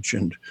language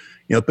and,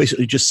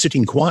 basically just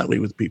sitting quietly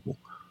with people.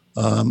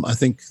 I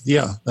think,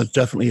 that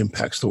definitely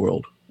impacts the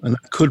world. And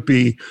that could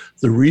be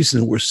the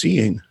reason we're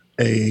seeing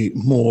a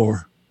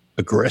more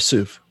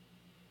aggressive,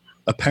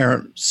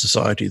 apparent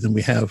society than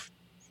we have,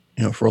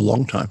 for a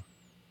long time.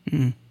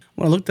 Mm.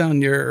 When I look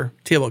down your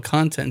table of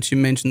contents, you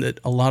mentioned that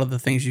a lot of the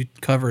things you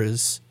cover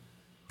is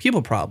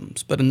people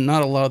problems, but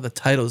not a lot of the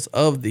titles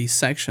of these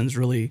sections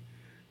really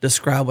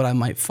describe what I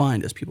might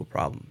find as people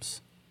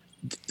problems.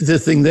 The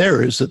thing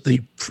there is that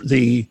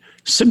the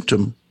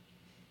symptom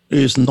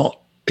is not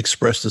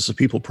expressed as a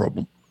people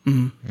problem,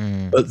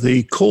 but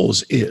the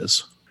cause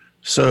is.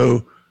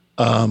 So,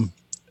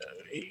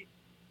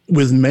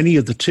 with many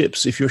of the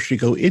tips, if you actually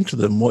go into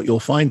them, what you'll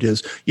find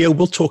is,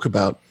 we'll talk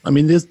about,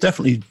 there's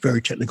definitely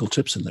very technical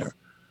tips in there,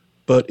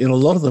 but in a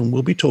lot of them,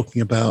 we'll be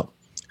talking about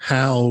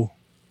how,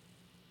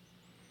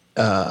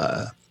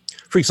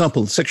 for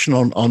example, the section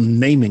on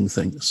naming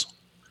things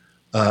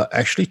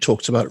actually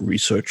talks about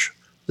research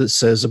that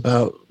says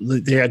about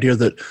the idea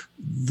that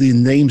the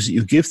names that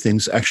you give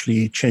things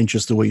actually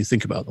changes the way you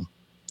think about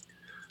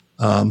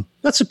them.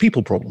 That's a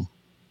people problem.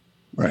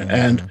 right?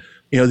 And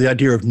the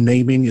idea of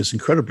naming is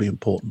incredibly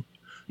important.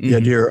 The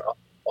idea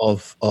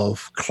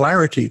of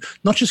clarity,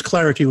 not just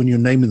clarity when you're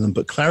naming them,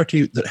 but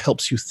clarity that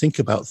helps you think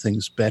about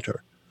things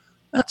better.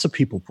 That's a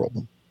people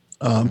problem.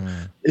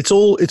 It's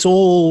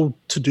all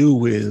to do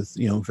with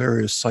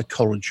various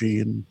psychology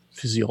and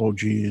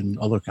physiology and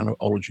other kind of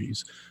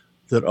ologies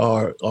that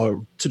are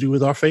to do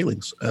with our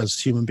failings as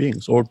human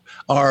beings, or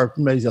our,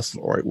 maybe that's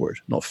not the right word,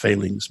 not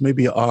failings,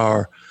 maybe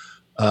our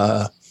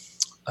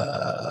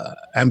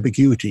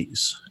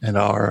ambiguities and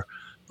our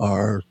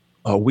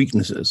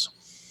weaknesses.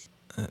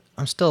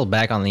 I'm still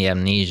back on the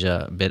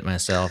amnesia bit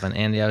myself, and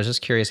Andy, I was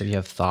just curious if you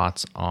have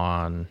thoughts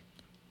on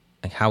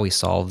like how we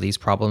solve these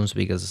problems,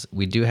 because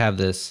we do have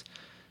this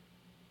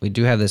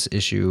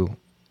issue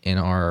in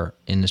our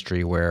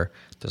industry where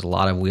there's a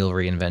lot of wheel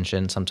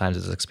reinvention. Sometimes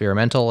it's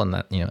experimental and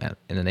that,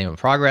 in the name of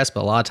progress,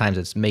 but a lot of times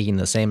it's making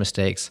the same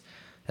mistakes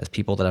as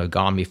people that have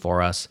gone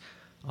before us.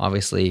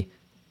 Obviously,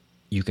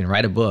 you can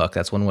write a book.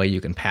 That's one way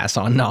you can pass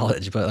on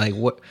knowledge, but like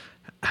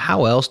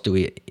how else do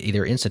we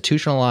either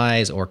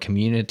institutionalize or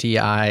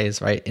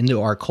communityize, right, into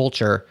our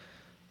culture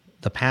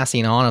the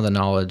passing on of the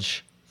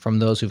knowledge from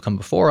those who've come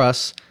before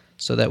us,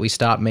 so that we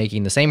stop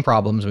making the same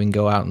problems, we can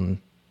go out and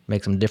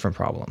make some different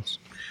problems?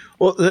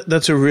 Well,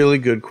 that's a really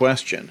good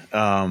question.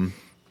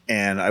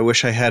 And I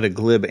wish I had a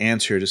glib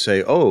answer to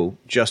say, oh,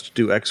 just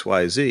do X,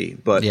 Y, Z.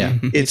 But yeah,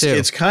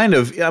 it's kind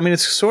of, I mean,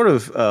 it's sort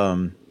of,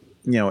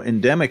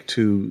 endemic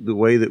to the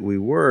way that we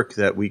work,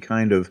 that we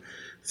kind of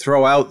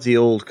throw out the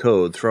old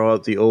code, throw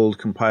out the old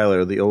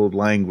compiler, the old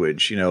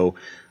language. No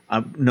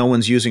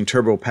one's using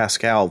Turbo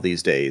Pascal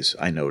these days,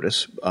 I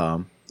notice.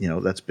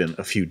 That's been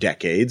a few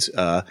decades.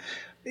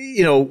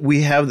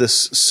 We have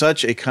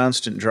such a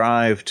constant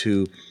drive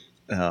to,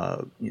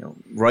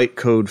 write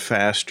code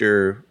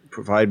faster,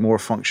 provide more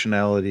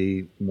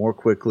functionality more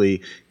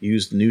quickly,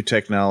 use the new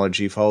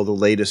technology, follow the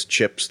latest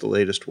chips, the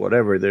latest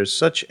whatever. There's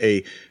such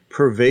a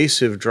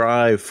pervasive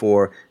drive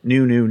for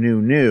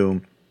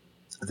new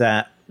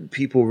that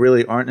people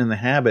really aren't in the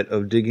habit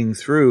of digging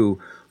through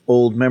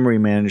old memory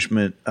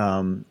management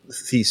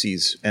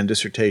theses and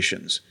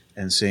dissertations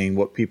and seeing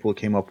what people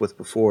came up with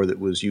before that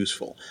was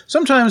useful.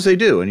 Sometimes they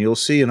do, and you'll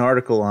see an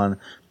article on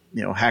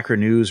Hacker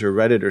News or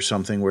Reddit or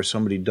something where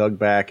somebody dug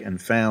back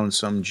and found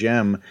some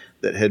gem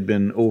that had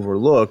been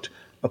overlooked,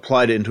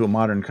 applied it into a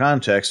modern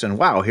context, and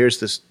wow, here's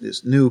this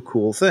new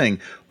cool thing.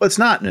 Well, it's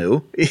not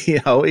new.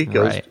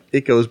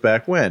 It goes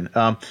back when.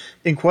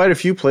 In quite a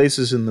few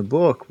places in the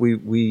book,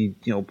 we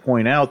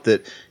point out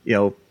that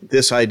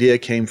this idea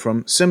came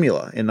from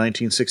Simula in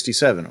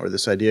 1967, or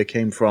this idea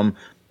came from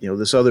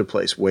this other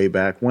place way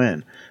back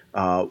when.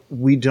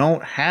 We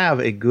don't have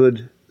a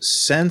good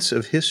sense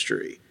of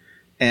history.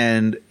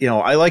 And,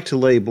 I like to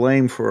lay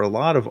blame for a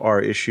lot of our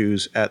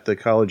issues at the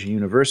college and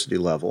university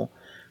level.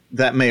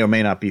 That may or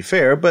may not be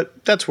fair,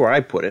 but that's where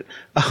I put it.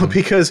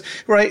 Because,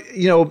 right,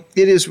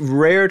 it is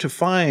rare to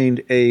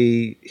find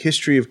a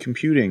history of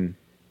computing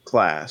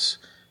class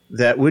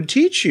that would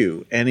teach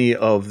you any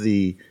of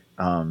the,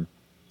 how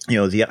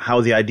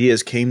the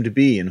ideas came to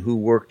be and who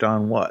worked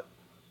on what.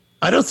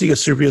 I don't think it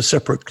should be a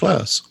separate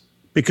class,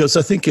 because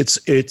I think it's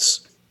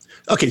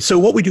okay. So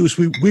what we do is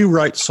we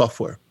write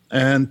software,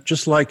 and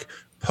just like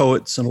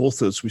poets and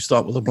authors, we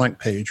start with a blank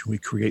page and we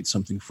create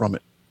something from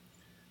it.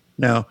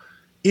 Now,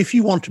 if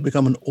you want to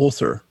become an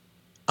author,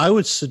 I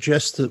would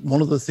suggest that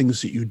one of the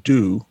things that you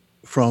do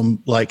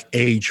from like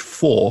age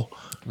 4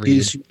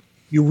 is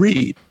you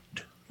read.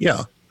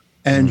 Yeah.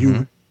 And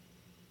you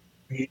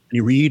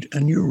read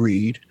and you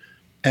read.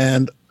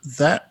 And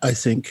that, I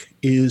think,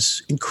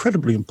 is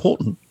incredibly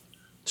important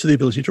to the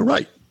ability to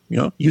write.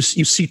 You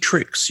see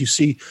tricks. You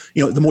see,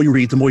 the more you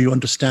read, the more you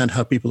understand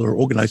how people are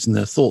organizing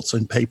their thoughts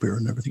on paper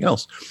and everything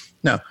else.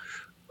 Now,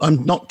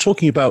 I'm not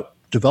talking about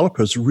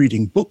developers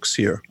reading books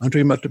here. I'm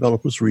talking about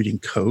developers reading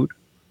code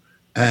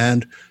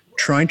and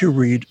trying to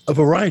read a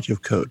variety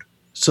of code.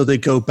 So they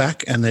go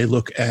back and they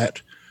look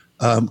at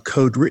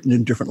code written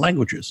in different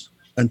languages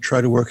and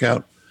try to work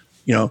out,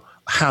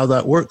 how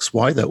that works,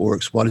 why that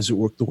works, why does it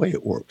work the way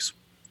it works.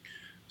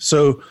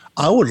 So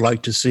I would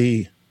like to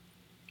see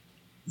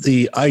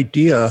the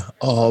idea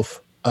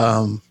of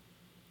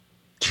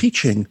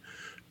teaching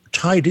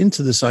tied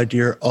into this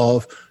idea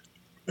of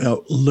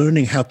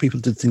learning how people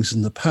did things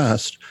in the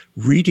past,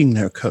 reading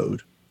their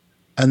code,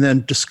 and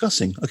then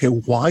discussing, okay,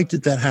 why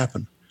did that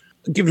happen?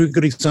 I'll give you a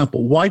good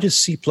example. Why does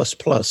C++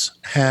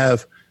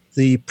 have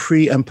the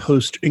pre and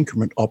post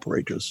increment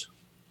operators,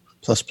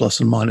 plus, plus,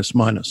 and minus,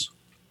 minus?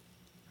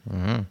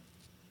 Mm-hmm.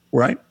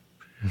 Right?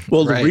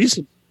 Well, right.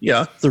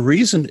 The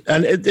reason,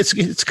 and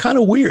it's kind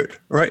of weird,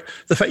 right?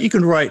 The fact you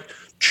can write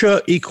ch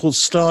equals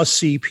star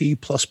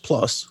CP plus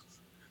plus,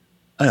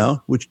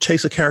 which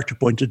takes a character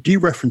pointer,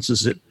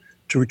 dereferences it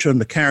to return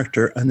the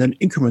character, and then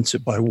increments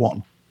it by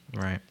 1.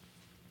 Right.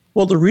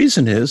 Well, the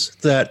reason is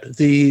that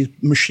the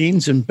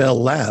machines in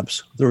Bell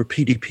Labs, there are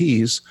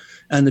PDPs,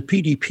 and the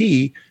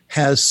PDP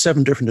has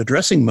 7 different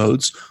addressing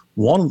modes.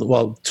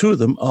 2 of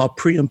them are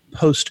pre and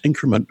post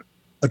increment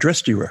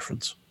address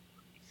dereference.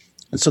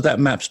 And so that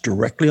maps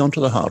directly onto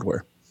the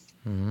hardware.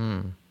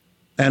 Mm-hmm.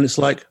 And it's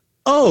like,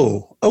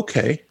 oh,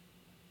 okay.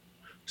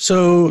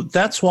 So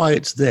that's why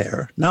it's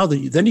there. Now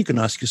then you can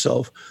ask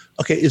yourself,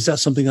 okay, is that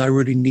something I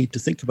really need to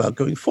think about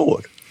going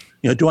forward?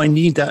 Do I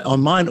need that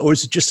on mine, or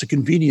is it just a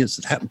convenience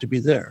that happened to be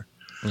there?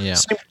 Yeah.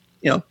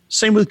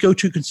 Same with go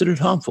to considered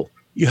harmful.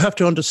 You have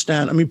to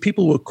understand,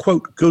 people will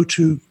quote go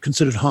to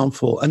considered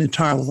harmful, and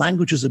entire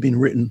languages have been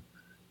written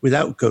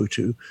without go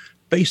to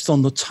based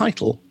on the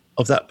title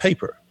of that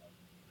paper.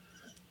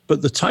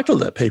 But the title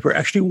of that paper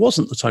actually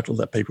wasn't the title of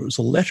that paper. It was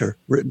a letter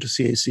written to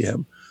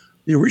CACM.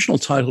 The original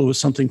title was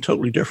something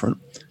totally different,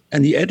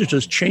 and the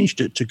editors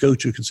changed it to go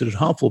to considered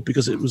harmful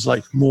because it was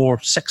like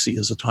more sexy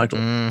as a title.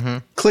 Mm-hmm.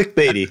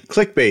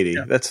 Clickbaity.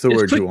 Yeah. That's the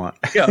word you want.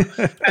 Yeah.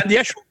 And the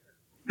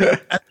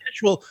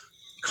actual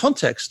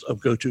context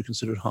of go to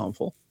considered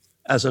harmful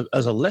as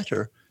a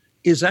letter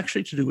is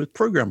actually to do with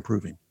program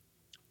proving.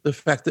 The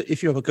fact that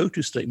if you have a go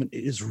to statement,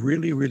 it is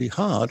really, really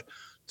hard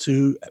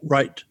to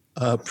write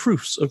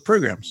proofs of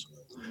programs.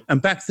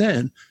 And back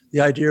then,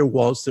 the idea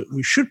was that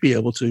we should be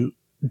able to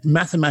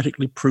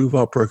mathematically prove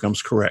our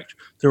programs correct.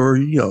 There were,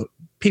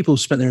 people who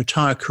spent their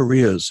entire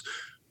careers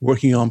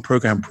working on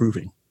program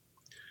proving.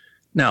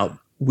 Now,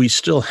 we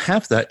still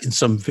have that in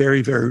some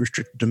very, very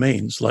restricted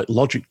domains like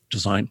logic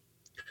design,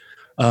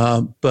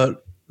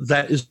 but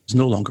that is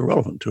no longer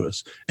relevant to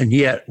us. And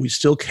yet we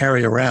still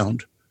carry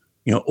around,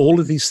 all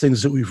of these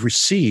things that we've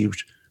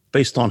received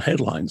based on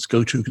headlines,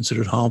 go to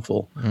considered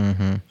harmful,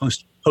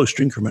 post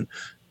increment,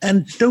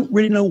 and don't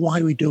really know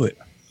why we do it.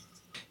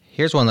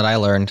 Here's one that I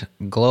learned.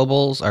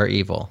 Globals are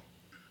evil.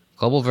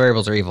 Global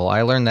variables are evil.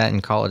 I learned that in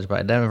college, but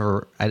I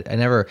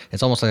never,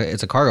 it's almost like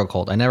it's a cargo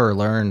cult. I never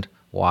learned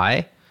why.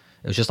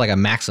 It was just like a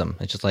maxim.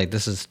 It's just like,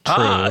 this is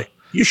true.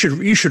 You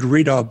should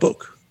read our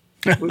book.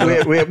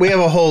 we have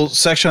a whole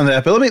section on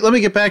that, but let me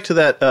get back to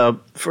that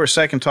for a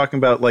second, talking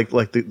about like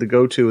the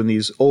go-to and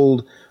these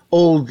old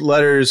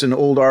letters and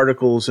old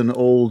articles and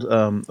old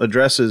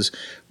addresses.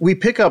 We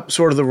pick up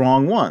sort of the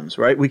wrong ones,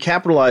 right? We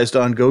capitalized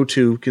on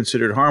go-to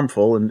considered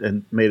harmful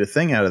and made a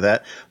thing out of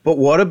that. But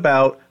what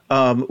about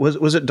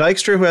was it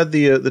Dijkstra who had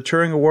the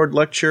Turing Award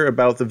lecture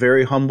about the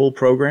very humble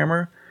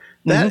programmer?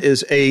 That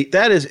is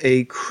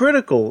a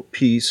critical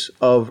piece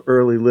of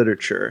early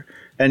literature.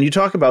 And you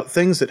talk about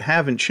things that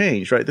haven't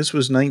changed, right? This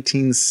was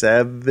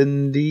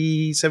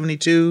 1970,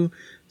 72.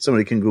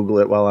 Somebody can Google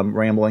it while I'm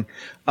rambling.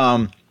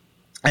 And,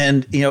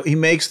 he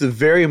makes the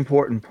very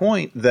important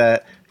point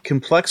that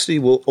complexity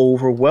will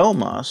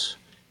overwhelm us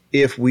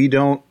if we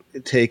don't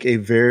take a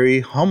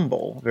very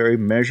humble, very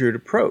measured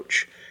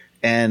approach.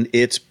 And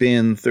it's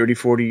been 30,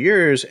 40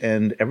 years,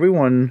 and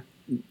everyone,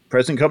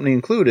 present company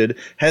included,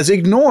 has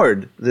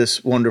ignored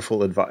this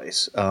wonderful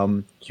advice.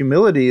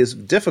 Humility is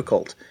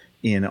difficult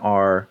in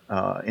our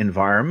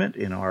environment,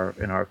 in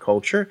our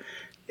culture,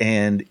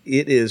 and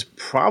it is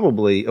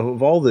probably,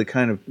 of all the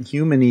kind of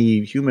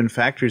human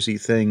factors-y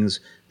things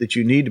that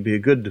you need to be a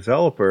good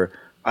developer,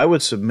 I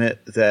would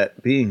submit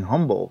that being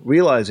humble,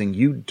 realizing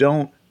you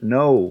don't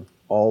know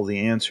all the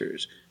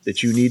answers,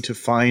 that you need to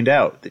find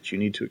out, that you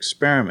need to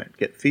experiment,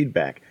 get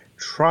feedback,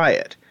 try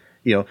it.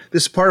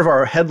 This is part of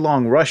our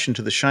headlong rush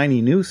into the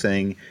shiny new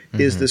thing,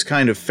 is this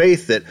kind of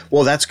faith that,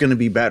 well, that's going to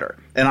be better,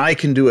 and I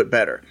can do it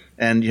better.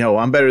 And,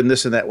 I'm better than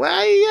this and that.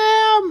 Well,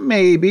 yeah,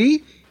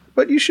 maybe,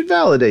 but you should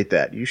validate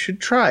that. You should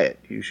try it.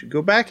 You should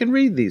go back and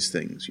read these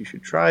things. You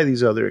should try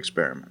these other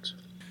experiments.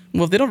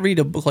 Well, if they don't read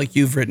a book like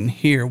you've written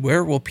here,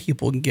 where will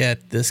people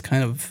get this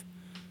kind of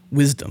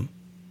wisdom,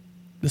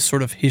 this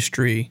sort of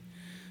history?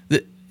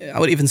 That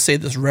I would even say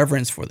this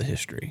reverence for the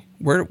history.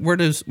 Where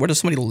does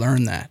somebody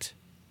learn that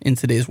in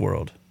today's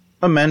world?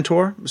 A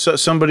mentor,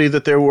 somebody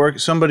that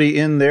somebody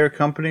in their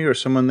company or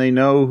someone they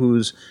know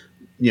who's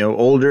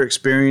older,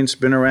 experienced,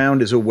 been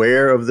around, is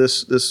aware of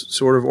this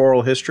sort of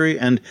oral history,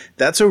 and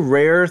that's a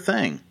rare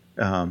thing.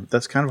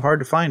 That's kind of hard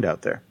to find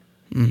out there.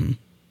 Mm-hmm.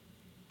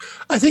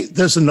 I think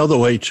there's another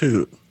way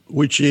too,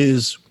 which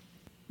is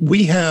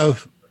we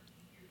have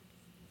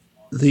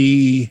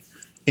the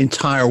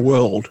entire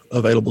world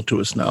available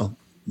to us now,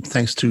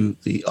 thanks to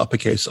the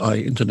uppercase I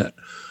internet.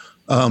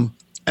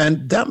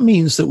 And that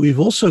means that we've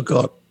also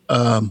got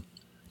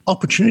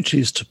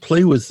opportunities to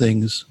play with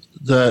things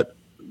that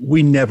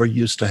we never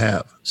used to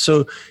have.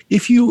 So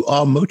if you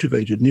are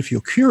motivated and if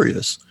you're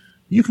curious,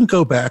 you can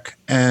go back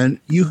and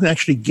you can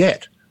actually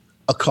get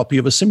a copy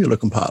of a Simula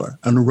compiler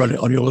and run it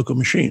on your local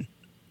machine.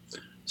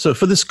 So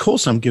for this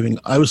course I'm giving,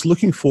 I was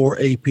looking for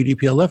a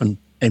PDP-11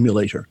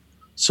 emulator,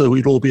 so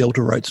we'd all be able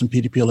to write some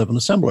PDP-11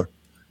 assembler.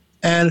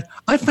 And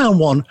I found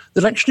one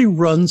that actually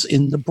runs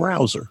in the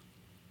browser.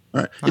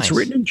 All right. Nice. It's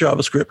written in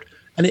JavaScript,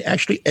 and it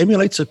actually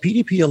emulates a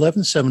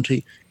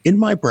PDP-1170 in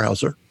my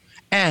browser,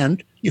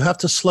 and you have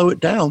to slow it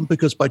down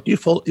because by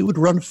default it would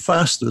run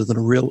faster than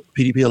a real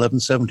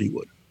PDP-1170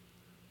 would,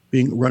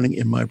 running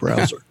in my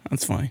browser.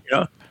 That's funny.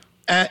 Yeah,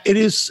 it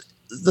is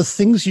the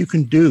things you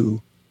can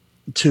do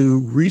to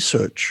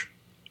research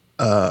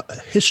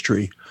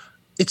history.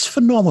 It's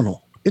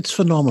phenomenal. It's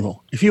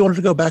phenomenal. If you wanted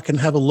to go back and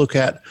have a look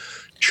at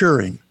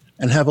Turing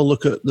and have a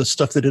look at the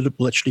stuff they did at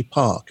Bletchley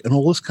Park and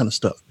all this kind of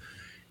stuff,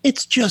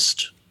 it's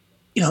just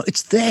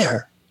it's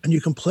there and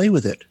you can play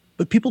with it,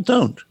 but people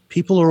don't.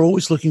 People are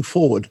always looking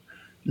forward,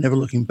 never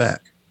looking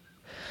back.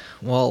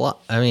 Well,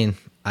 I mean,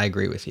 I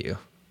agree with you.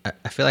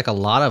 I feel like a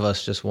lot of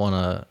us just want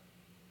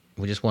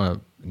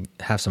to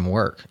have some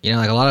work.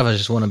 Like a lot of us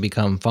just want to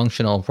become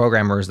functional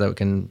programmers that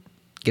can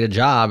get a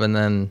job, and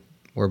then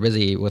we're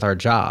busy with our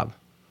job.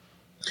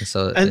 And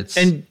so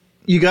and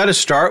you got to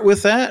start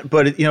with that,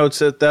 but it's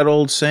that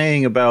old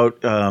saying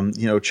about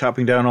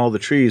chopping down all the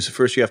trees.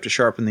 First, you have to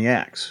sharpen the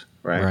axe.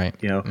 Right.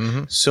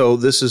 So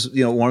this is,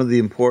 one of the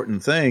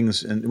important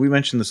things, and we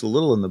mentioned this a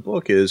little in the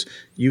book, is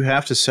you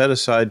have to set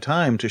aside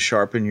time to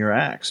sharpen your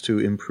axe, to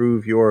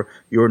improve your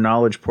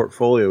knowledge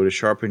portfolio, to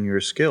sharpen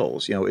your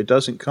skills. It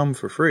doesn't come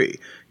for free.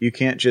 You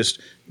can't just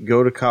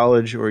go to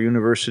college or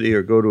university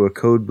or go to a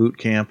code boot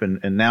camp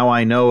and now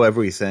I know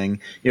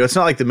everything. It's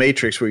not like the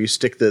Matrix where you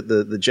stick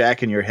the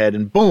jack in your head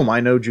and boom,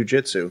 I know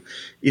jujitsu.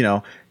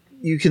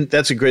 You can,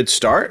 that's a good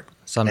start.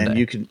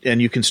 Someday.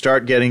 And you can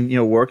start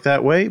getting work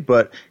that way,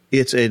 but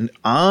it's an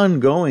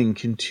ongoing,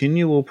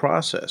 continual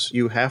process.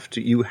 You have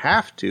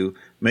to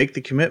make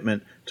the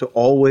commitment to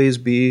always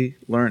be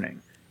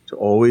learning, to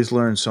always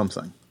learn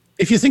something.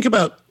 If you think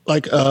about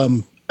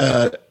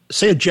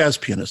say a jazz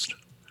pianist.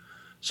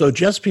 So a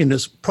jazz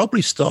pianist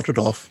probably started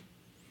off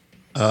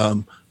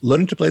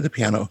learning to play the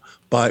piano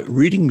by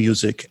reading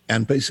music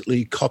and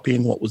basically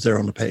copying what was there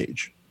on the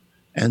page.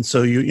 And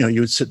so you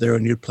would sit there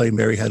and you'd play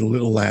Mary Had a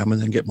Little Lamb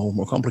and then get more and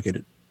more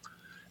complicated.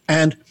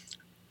 And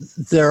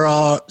there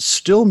are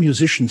still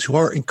musicians who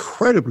are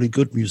incredibly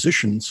good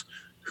musicians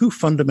who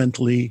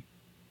fundamentally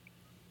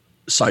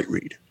sight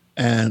read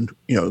and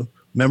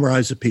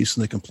memorize a piece,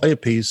 and they can play a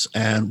piece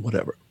and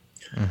whatever.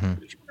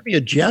 Mm-hmm. If you want to be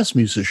a jazz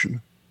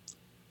musician,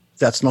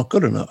 that's not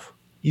good enough.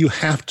 You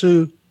have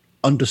to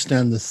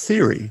understand the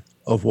theory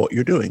of what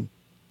you're doing.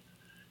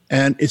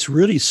 And it's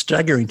really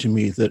staggering to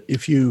me that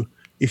if you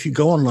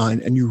go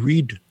online and you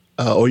read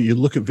or you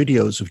look at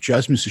videos of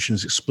jazz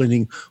musicians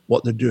explaining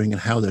what they're doing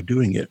and how they're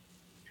doing it,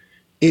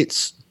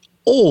 it's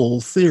all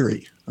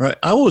theory, right?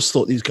 I always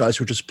thought these guys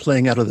were just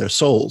playing out of their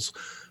souls,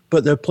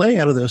 but they're playing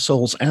out of their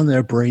souls and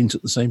their brains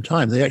at the same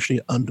time. They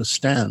actually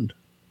understand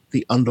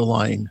the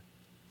underlying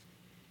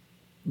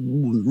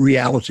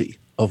reality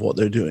of what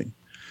they're doing.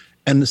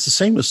 And it's the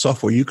same with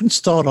software. You can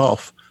start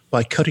off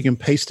by cutting and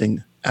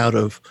pasting out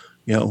of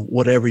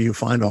whatever you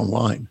find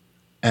online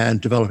and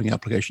developing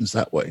applications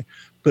that way.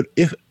 But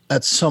if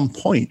at some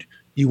point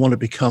you want to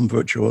become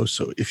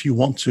virtuoso, if you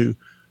want to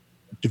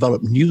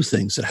develop new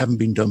things that haven't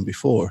been done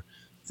before,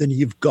 then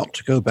you've got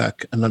to go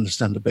back and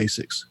understand the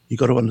basics. You've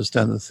got to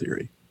understand the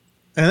theory.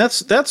 And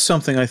that's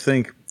something I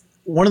think,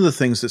 one of the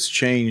things that's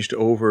changed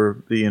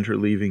over the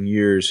interleaving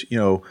years.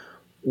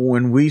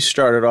 When we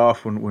started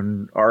off,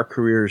 when our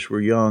careers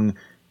were young,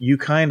 you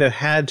kind of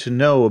had to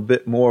know a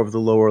bit more of the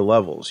lower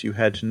levels. You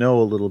had to know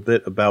a little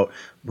bit about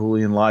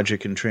Boolean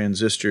logic and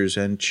transistors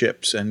and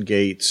chips and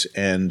gates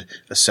and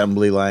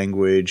assembly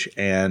language.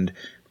 And,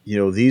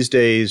 these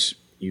days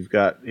you've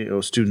got,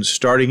 students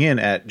starting in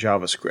at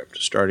JavaScript,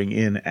 starting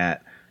in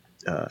at,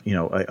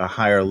 a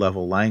higher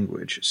level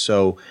language.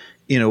 So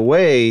in a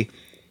way,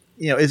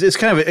 it's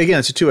kind of, again,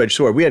 it's a two-edged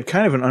sword. We had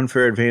kind of an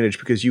unfair advantage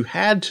because you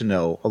had to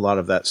know a lot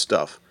of that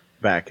stuff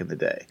back in the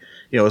day.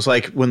 It's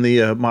like when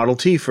the Model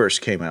T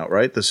first came out,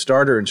 right? The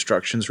starter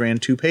instructions ran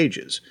 2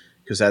 pages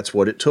because that's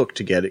what it took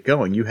to get it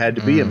going. You had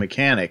to be a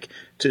mechanic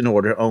in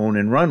order to own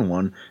and run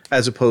one,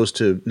 as opposed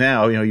to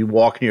now, you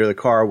walk near the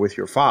car with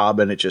your fob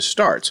and it just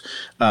starts.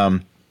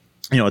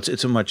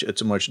 It's a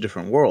much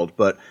different world.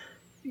 But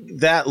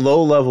that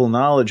low-level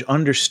knowledge,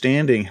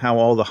 understanding how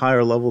all the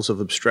higher levels of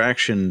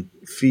abstraction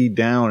feed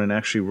down and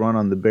actually run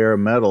on the bare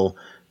metal,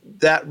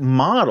 that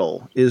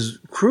model is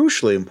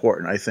crucially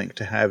important, I think,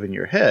 to have in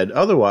your head.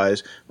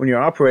 Otherwise, when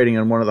you're operating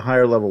in one of the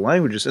higher-level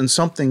languages and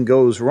something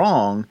goes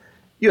wrong,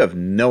 you have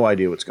no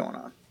idea what's going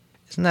on.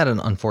 Isn't that an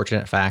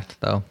unfortunate fact,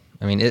 though?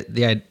 I mean,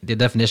 the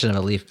definition of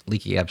a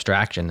leaky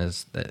abstraction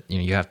is that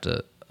you have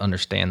to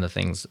understand the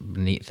things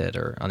beneath it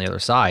or on the other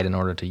side in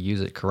order to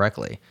use it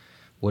correctly.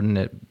 Wouldn't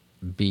it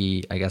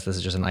be, I guess this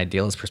is just an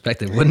idealist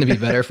perspective, wouldn't it be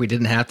better if we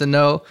didn't have to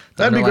know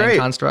the That'd be underlying great.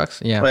 Constructs?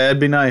 Yeah. Well, that'd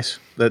be nice.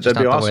 That'd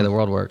be awesome. The way the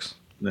world works.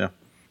 Yeah.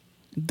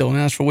 Don't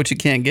ask for what you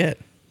can't get.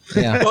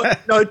 Yeah. Well,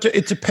 no,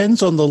 it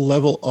depends on the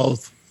level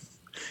of,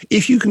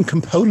 if you can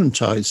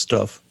componentize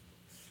stuff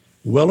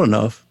well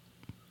enough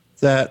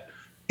that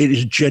it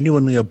is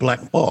genuinely a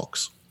black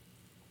box,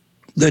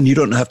 then you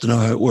don't have to know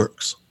how it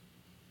works.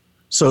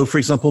 So, for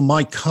example,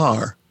 my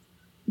car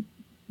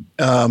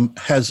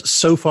has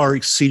so far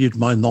exceeded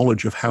my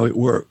knowledge of how it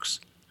works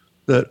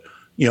that,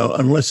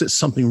 unless it's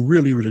something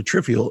really, really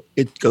trivial,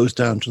 it goes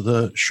down to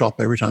the shop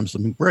every time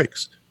something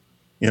breaks.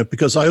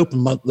 Because I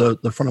open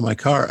the front of my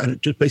car and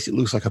it just basically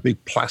looks like a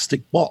big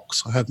plastic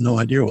box. I have no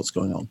idea what's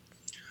going on.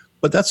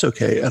 But that's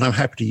okay, and I'm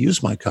happy to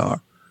use my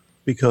car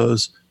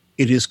because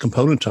it is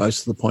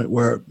componentized to the point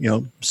where,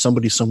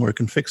 somebody somewhere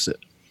can fix it.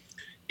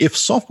 If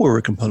software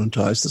were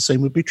componentized, the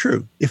same would be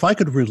true. If I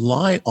could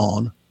rely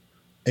on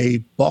a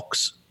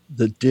box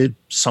that did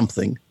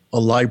something, a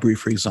library,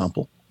 for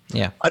example,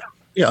 yeah,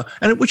 Yeah,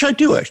 and which I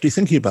do actually,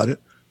 thinking about it.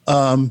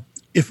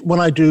 When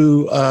I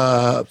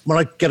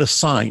get a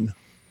sine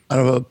out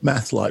of a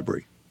math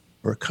library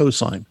or a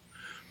cosine,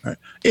 right?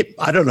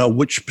 I don't know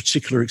which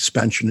particular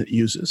expansion it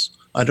uses.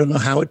 I don't know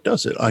how it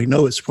does it. I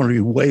know it's probably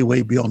way,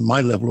 way beyond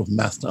my level of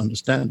math to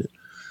understand it.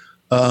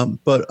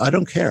 But I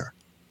don't care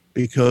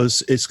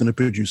because it's going to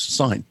produce a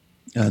sine.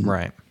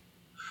 Right.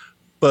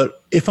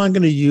 But if I'm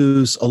going to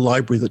use a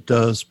library that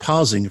does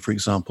parsing, for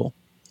example,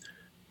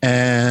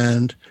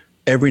 and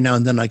every now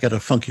and then I get a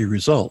funky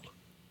result,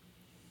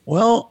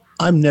 well,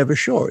 I'm never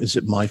sure. Is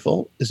it my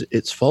fault? Is it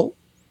its fault?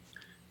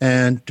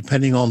 And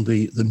depending on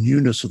the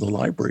newness of the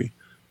library,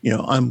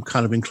 I'm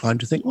kind of inclined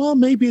to think, well,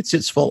 maybe it's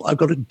its fault. I've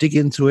got to dig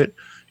into it.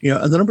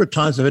 And the number of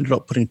times I've ended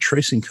up putting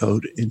tracing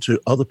code into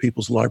other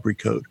people's library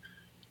code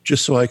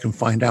just so I can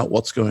find out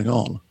what's going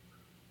on.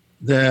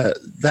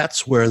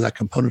 That's where that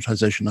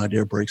componentization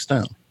idea breaks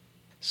down.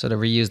 So to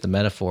reuse the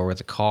metaphor with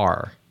the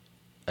car,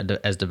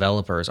 as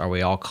developers, are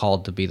we all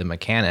called to be the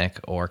mechanic,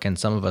 or can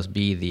some of us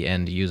be the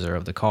end user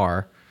of the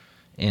car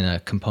in a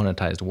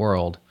componentized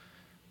world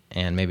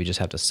and maybe just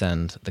have to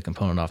send the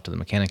component off to the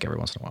mechanic every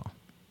once in a while?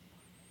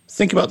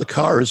 Think about the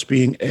car as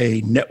being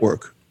a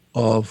network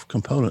of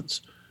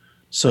components.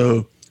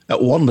 So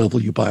at one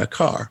level, you buy a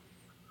car,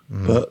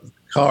 but the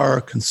car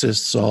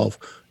consists of,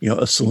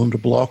 a cylinder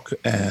block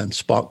and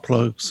spark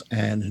plugs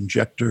and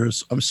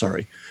injectors. I'm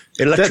sorry,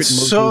 electric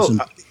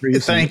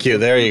motors. Thank you.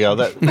 There you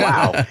go.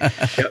 Wow.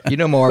 You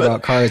know more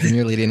about cars than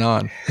you're leading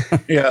on.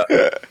 Yeah,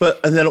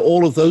 and then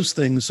all of those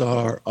things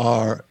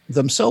are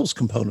themselves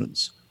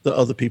components that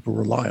other people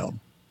rely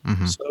on.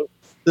 Mm-hmm. So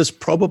there's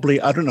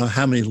probably, I don't know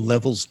how many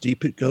levels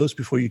deep it goes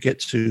before you get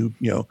to,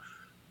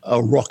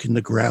 a rock in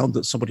the ground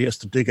that somebody has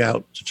to dig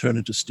out to turn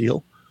into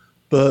steel,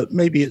 but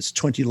maybe it's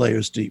 20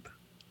 layers deep.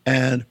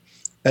 And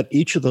at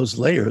each of those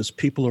layers,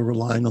 people are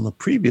relying on the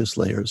previous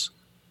layers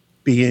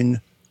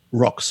being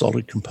rock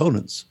solid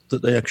components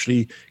that they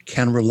actually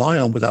can rely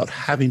on without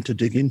having to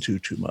dig into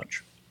too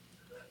much.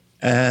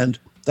 And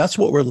that's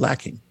what we're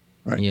lacking,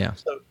 right? Yeah.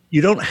 So you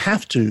don't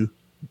have to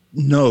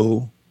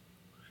know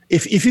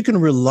if you can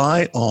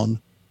rely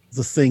on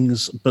the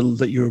things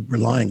that you're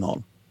relying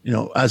on,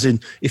 as in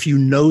if you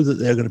know that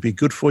they're going to be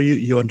good for you,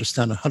 you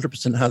understand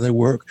 100% how they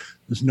work,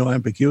 there's no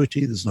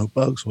ambiguity, there's no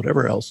bugs,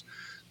 whatever else,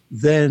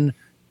 then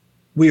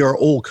we are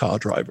all car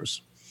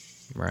drivers.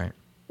 Right.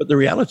 But the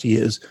reality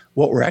is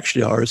what we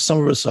actually are is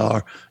some of us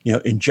are,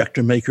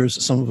 injector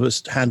makers, some of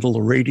us handle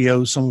the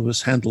radio, some of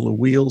us handle the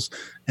wheels,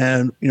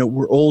 and,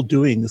 we're all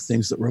doing the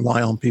things that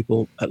rely on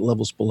people at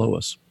levels below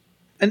us.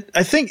 And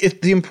I think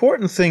the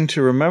important thing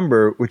to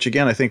remember, which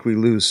again I think we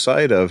lose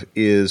sight of,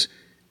 is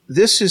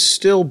this is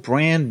still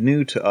brand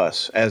new to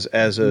us as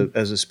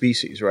a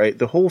species, right?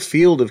 The whole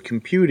field of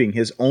computing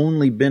has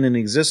only been in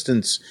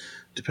existence,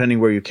 depending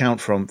where you count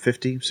from,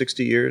 50,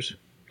 60 years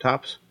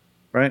tops,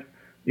 right?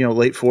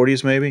 Late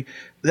 40s maybe.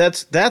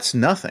 That's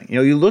nothing.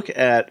 You look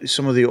at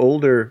some of the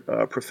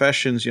older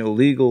professions,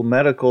 legal,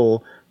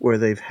 medical, where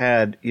they've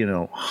had,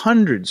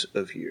 hundreds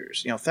of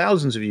years,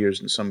 thousands of years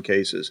in some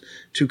cases,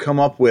 to come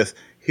up with,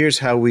 here's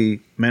how we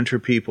mentor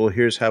people,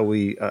 here's how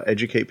we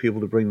educate people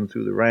to bring them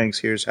through the ranks,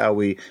 here's how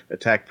we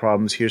attack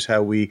problems, here's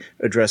how we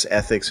address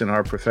ethics in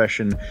our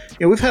profession.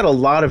 We've had a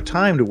lot of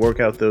time to work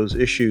out those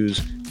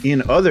issues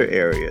in other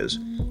areas.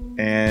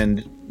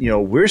 And,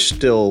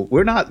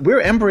 we're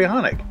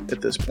embryonic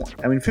at this point.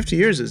 I mean, 50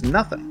 years is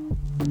nothing.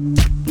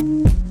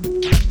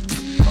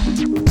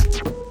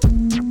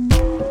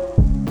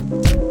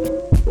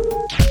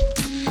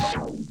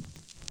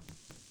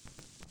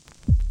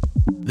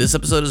 This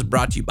episode is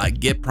brought to you by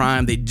Get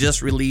Prime. They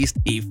just released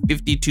a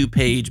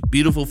 52-page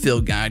beautiful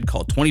field guide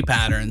called 20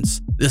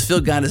 Patterns. This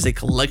field guide is a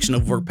collection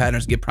of work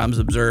patterns Get Prime has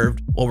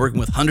observed while working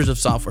with hundreds of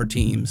software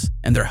teams.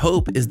 And their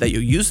hope is that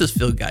you'll use this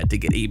field guide to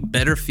get a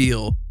better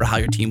feel for how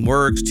your team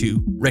works,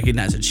 to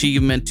recognize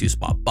achievement, to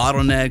spot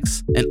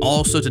bottlenecks, and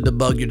also to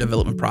debug your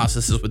development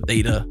processes with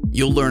data.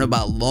 You'll learn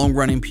about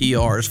long-running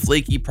PRs,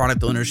 flaky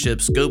product ownership,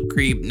 scope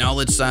creep,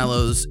 knowledge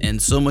silos, and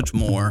so much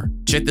more.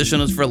 Check the show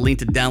notes for a link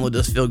to download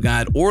this field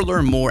guide or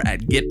learn more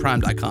at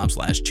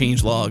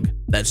getprime.com/changelog.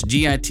 That's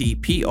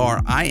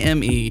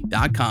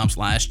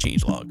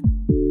GITPRIME.com/changelog.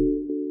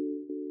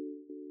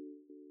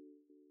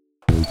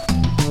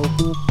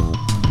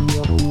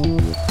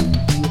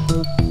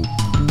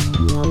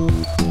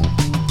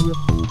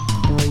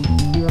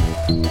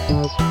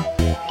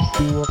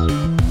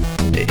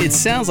 It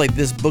sounds like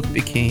this book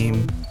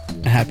became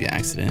a happy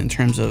accident in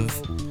terms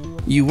of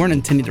you weren't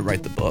intending to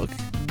write the book,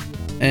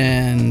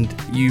 and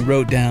you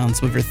wrote down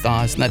some of your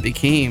thoughts, and that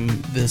became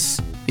this,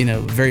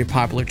 very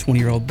popular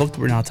 20-year-old book that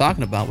we're now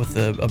talking about with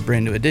a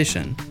brand new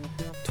edition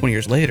 20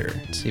 years later.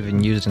 It's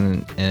even used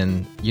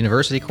in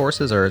university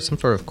courses or some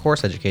sort of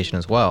course education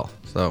as well.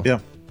 So yeah,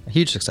 a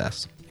huge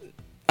success.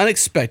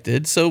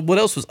 Unexpected. So what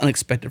else was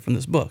unexpected from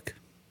this book?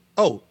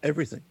 Oh,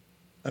 everything.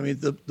 I mean,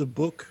 the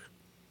book,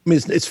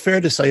 it's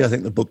fair to say I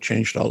think the book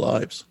changed our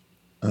lives.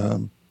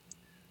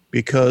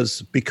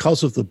 Because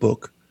of the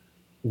book,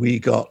 we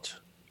got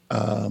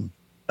an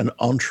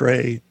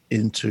entree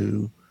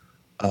into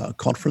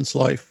conference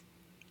life.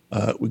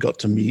 We got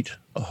to meet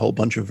a whole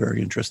bunch of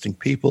very interesting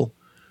people.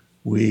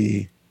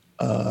 We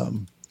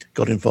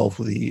got involved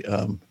with the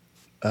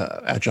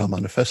Agile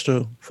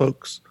Manifesto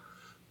folks.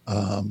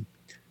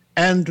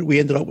 And we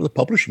ended up with a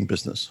publishing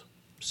business.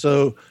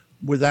 So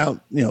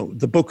without,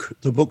 the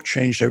book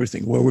changed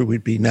everything. Where we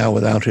would be now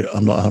without it,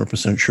 I'm not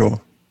 100%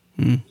 sure.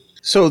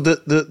 So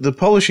the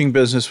publishing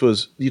business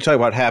was, you talk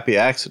about happy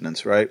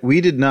accidents, right?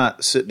 We did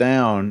not sit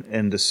down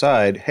and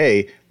decide,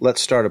 hey,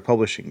 let's start a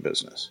publishing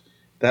business.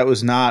 That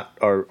was not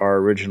our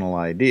original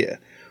idea.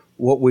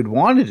 What we'd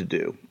wanted to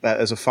do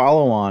as a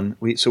follow-on,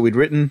 we'd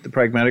written The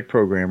Pragmatic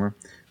Programmer.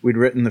 We'd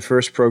written the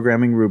first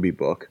programming Ruby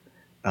book.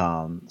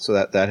 So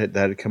that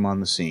had come on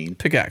the scene.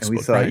 Pickaxe and we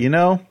book, thought,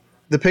 right?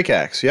 The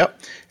pickaxe, yep.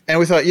 And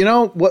we thought,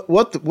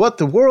 what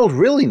the world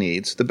really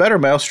needs, the better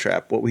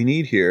mousetrap, what we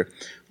need here,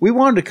 we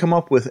wanted to come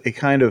up with a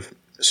kind of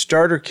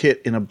starter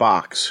kit in a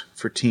box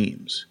for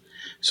teams.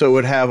 So it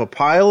would have a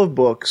pile of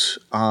books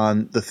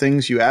on the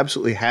things you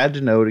absolutely had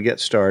to know to get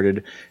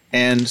started,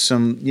 and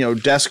some,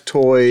 desk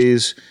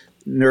toys,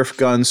 Nerf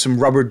guns, some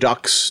rubber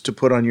ducks to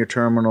put on your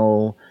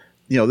terminal,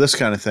 this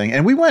kind of thing.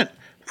 And we went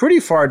pretty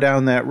far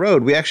down that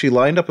road. We actually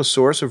lined up a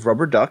source of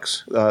rubber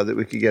ducks that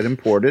we could get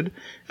imported,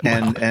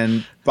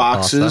 and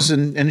boxes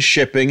and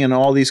shipping and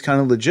all these kind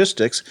of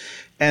logistics.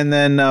 And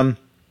then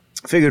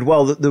figured,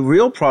 well, the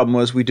real problem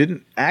was we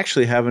didn't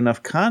actually have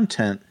enough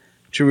content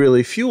to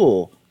really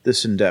fuel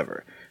this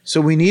endeavor. So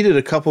we needed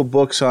a couple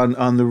books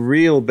on the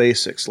real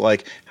basics,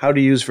 like how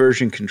to use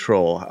version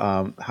control,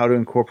 how to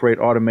incorporate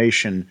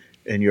automation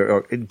in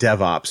your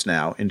DevOps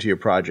now into your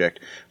project,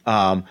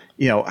 how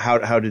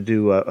to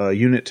do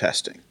unit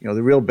testing,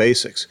 the real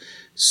basics.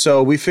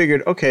 So we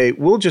figured, okay,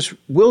 we'll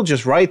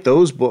just write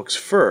those books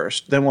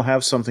first, then we'll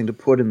have something to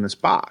put in this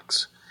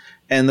box.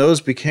 And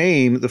those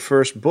became the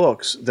first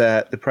books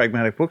that the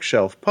Pragmatic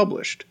Bookshelf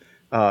published,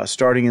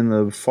 starting in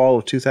the fall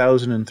of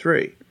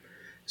 2003.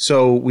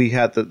 So we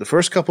had the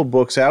first couple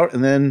books out,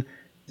 and then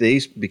they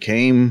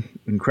became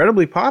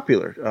incredibly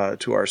popular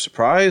to our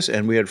surprise.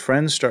 And we had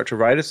friends start to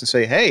write us and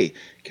say, hey,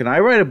 can I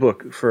write a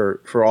book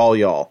for all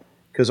y'all?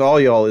 Because all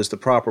y'all is the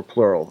proper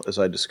plural, as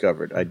I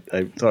discovered.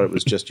 I thought it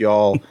was just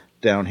y'all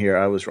down here.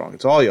 I was wrong.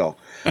 It's all y'all.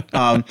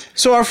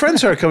 So our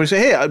friends started coming and say,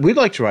 hey, we'd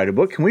like to write a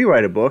book. Can we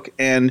write a book?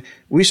 And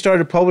we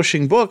started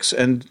publishing books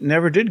and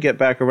never did get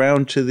back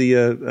around to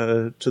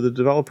the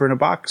developer in a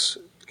box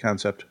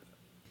concept.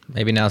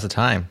 Maybe now's the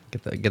time.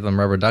 Get them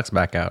rubber ducks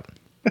back out.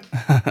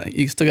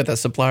 You still got that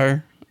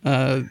supplier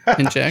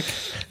in check?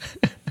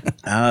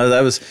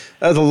 That was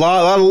a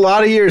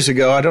lot of years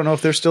ago. I don't know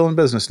if they're still in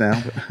business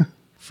now.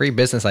 Free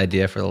business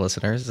idea for the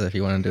listeners. If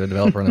you want to do a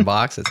developer in a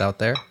box, it's out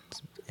there.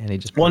 And he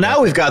just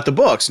now we've got the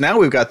books. Now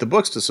we've got the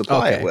books to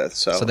supply it with.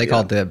 So they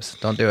call dibs.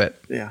 Don't do it.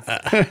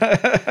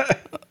 Yeah.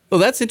 Well,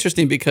 that's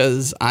interesting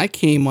because I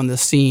came on the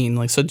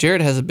scene. So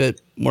Jared has a bit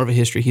more of a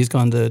history. He's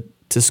gone to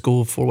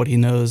school for what he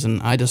knows, and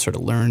I just sort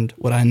of learned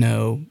what I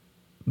know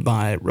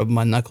by rubbing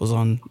my knuckles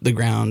on the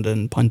ground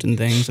and punching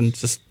things and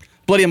just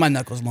bloodying my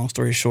knuckles, long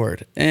story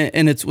short.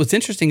 And what's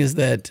interesting is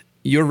that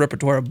your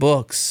repertoire of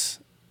books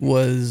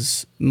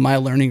was my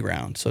learning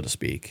ground, so to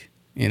speak.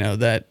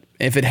 That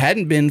if it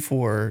hadn't been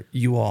for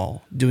you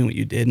all doing what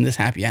you did in this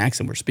happy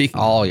accent we're speaking.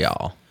 All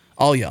y'all.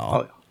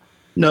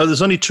 No,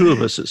 there's only two of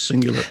us. It's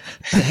singular.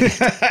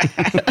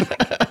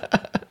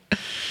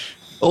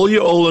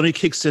 All only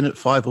kicks in at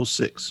 5 or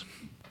 6.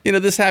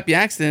 This happy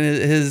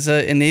accident has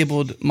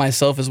enabled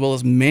myself as well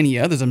as many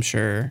others, I'm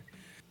sure.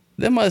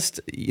 That must,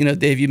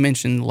 Dave, you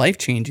mentioned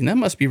life-changing. That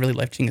must be really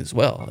life-changing as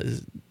well,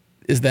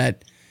 is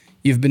that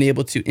you've been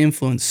able to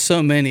influence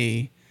so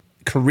many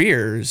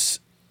careers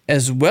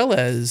as well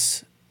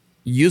as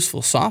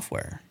useful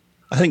software.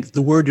 I think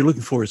the word you're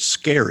looking for is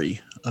scary.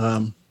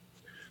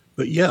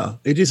 But yeah,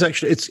 it is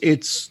actually, it's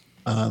this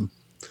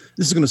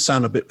is going to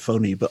sound a bit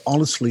phony, but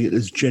honestly, it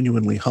is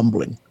genuinely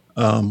humbling.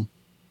 I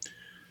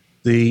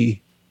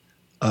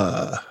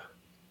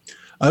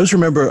always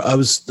remember I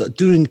was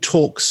doing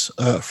talks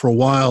for a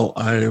while.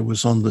 I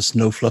was on this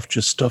No Fluff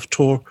Just Stuff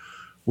tour,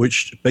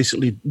 which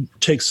basically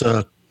takes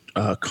a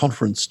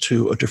conference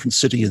to a different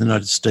city in the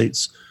United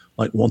States,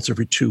 like once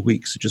every 2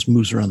 weeks. It just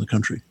moves around the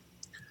country,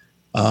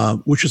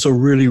 which is a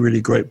really,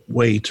 really great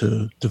way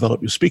to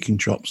develop your speaking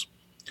chops.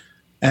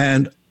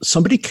 And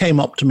somebody came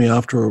up to me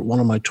after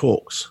one of my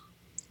talks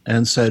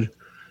and said,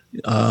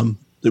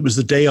 it was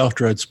the day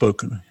after I'd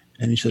spoken.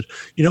 And he said,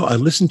 I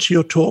listened to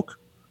your talk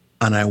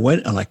and I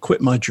went and I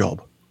quit my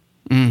job.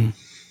 And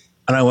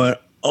I went,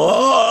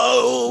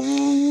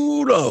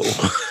 oh, no.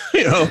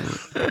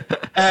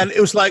 And it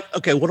was like,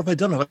 okay, what have I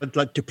done? Have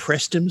I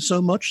depressed him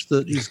so much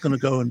that he's going to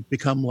go and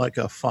become like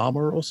a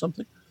farmer or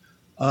something?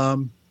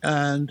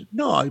 And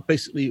no, I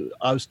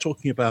was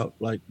talking about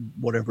like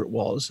whatever it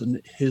was, and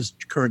his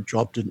current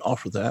job didn't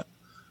offer that.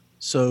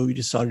 So he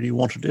decided he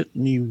wanted it,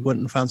 and he went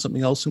and found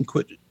something else and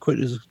quit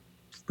his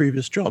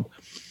previous job.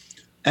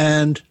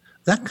 And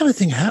that kind of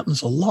thing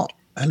happens a lot,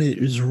 and it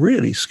is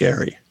really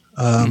scary.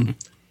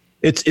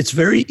 It's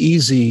very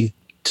easy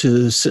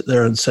to sit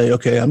there and say,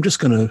 okay, I'm just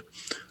going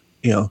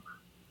to,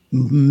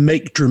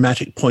 make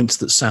dramatic points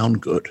that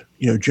sound good,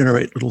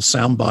 generate little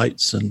sound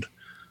bites and,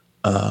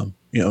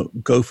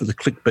 go for the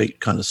clickbait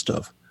kind of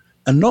stuff,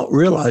 and not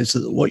realize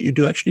that what you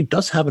do actually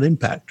does have an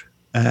impact.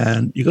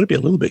 And you've got to be a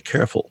little bit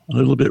careful, a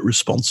little bit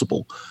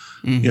responsible.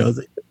 Mm-hmm.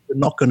 They're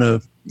not going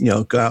to,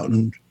 go out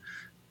and,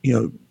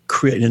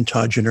 create an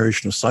entire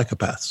generation of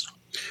psychopaths.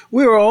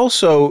 We were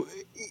also,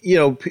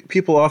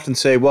 people often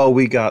say, well,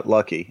 we got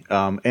lucky.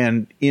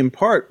 And in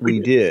part, we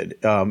did.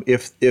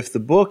 If the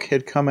book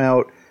had come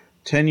out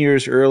 10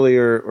 years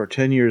earlier or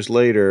 10 years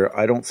later,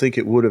 I don't think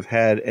it would have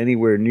had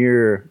anywhere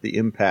near the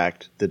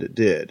impact that it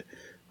did.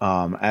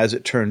 As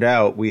it turned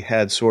out, we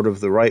had sort of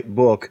the right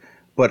book,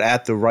 but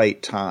at the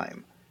right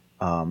time.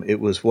 It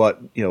was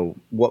what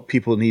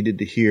people needed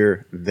to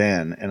hear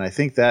then. And I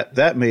think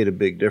that made a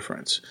big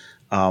difference.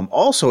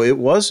 Also, it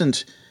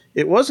wasn't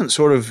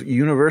sort of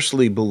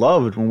universally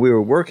beloved when we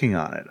were working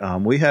on it.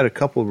 We had a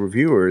couple of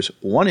reviewers,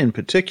 one in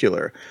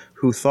particular,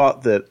 who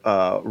thought that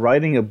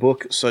writing a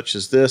book such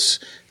as this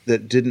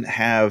that didn't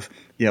have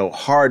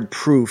hard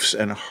proofs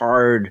and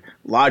hard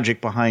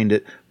logic behind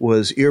it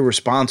was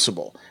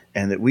irresponsible,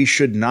 and that we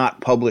should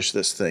not publish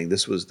this thing.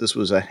 This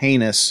was a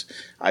heinous.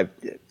 I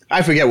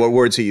forget what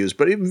words he used,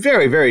 but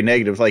very, very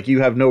negative. Like,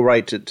 you have no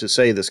right to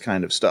say this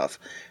kind of stuff.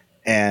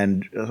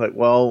 And I was like,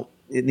 well,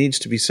 it needs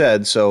to be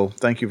said. So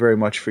thank you very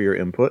much for your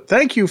input.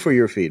 Thank you for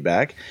your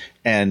feedback.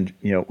 And,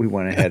 we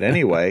went ahead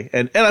anyway.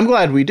 And I'm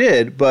glad we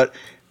did. But,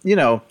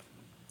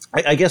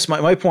 I guess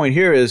my point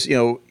here is,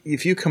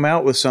 if you come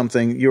out with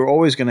something, you're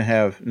always going to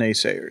have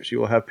naysayers. You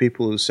will have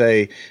people who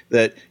say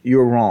that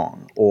you're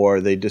wrong or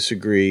they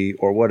disagree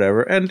or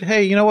whatever. And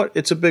hey, you know what?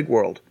 It's a big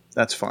world.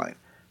 That's fine.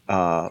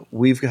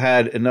 We've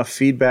had enough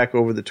feedback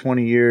over the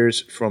 20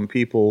 years from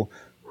people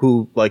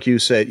who, like you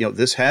said,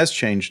 this has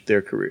changed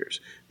their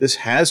careers. This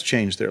has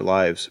changed their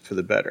lives for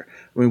the better.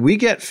 I mean, we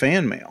get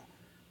fan mail.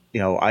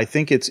 I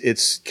think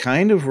it's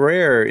kind of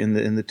rare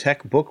in the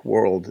tech book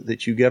world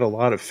that you get a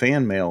lot of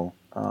fan mail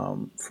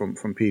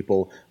from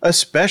people,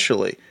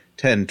 especially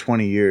 10,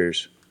 20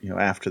 years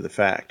after the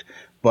fact.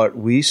 But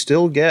we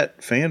still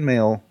get fan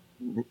mail,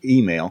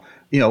 email,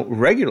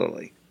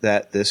 regularly,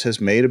 that this has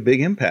made a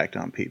big impact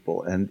on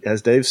people. And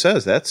as Dave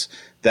says,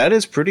 that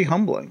is pretty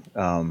humbling.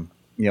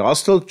 I'll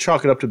still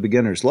chalk it up to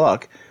beginner's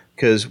luck,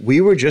 because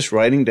we were just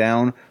writing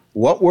down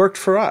what worked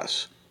for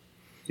us.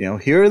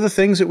 Here are the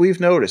things that we've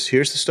noticed.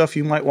 Here's the stuff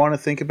you might want to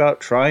think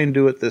about. Try and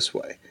do it this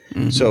way.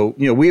 Mm-hmm. So,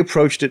 we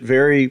approached it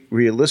very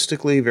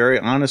realistically, very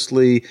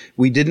honestly.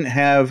 We didn't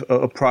have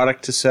a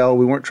product to sell.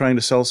 We weren't trying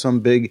to sell some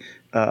big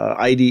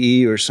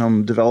IDE or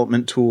some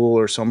development tool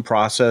or some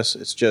process.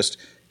 It's just,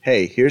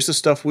 hey, here's the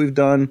stuff we've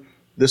done.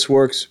 This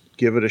works.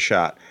 Give it a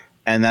shot.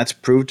 And that's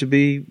proved to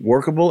be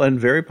workable and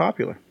very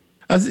popular.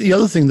 The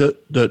other thing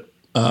that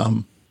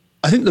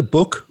I think the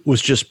book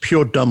was just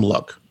pure dumb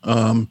luck.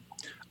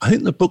 I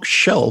think the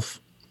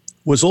bookshelf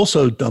was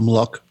also dumb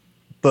luck,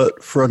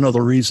 but for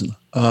another reason.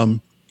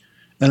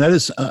 And that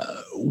is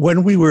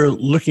when we were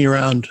looking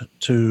around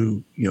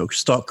to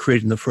start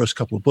creating the first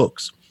couple of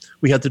books,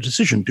 we had the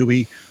decision: do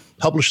we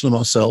publish them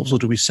ourselves or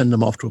do we send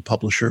them off to a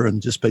publisher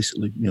and just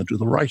basically do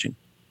the writing?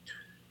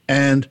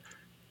 And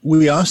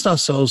we asked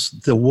ourselves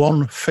the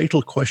one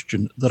fatal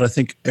question that I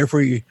think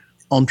every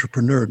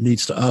entrepreneur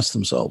needs to ask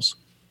themselves,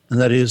 and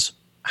that is,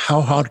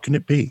 how hard can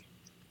it be?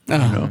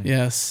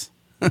 Yes.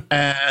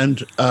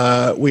 And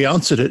we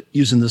answered it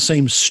using the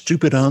same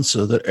stupid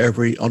answer that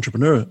every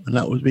entrepreneur, and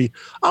that would be,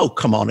 oh,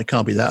 come on, it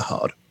can't be that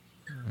hard.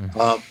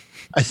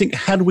 I think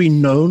had we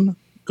known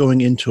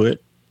going into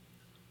it,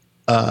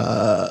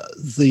 I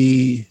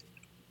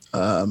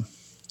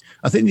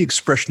think the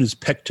expression is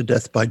pecked to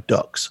death by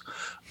ducks.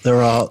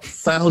 There are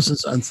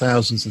thousands and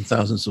thousands and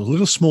thousands of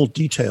little small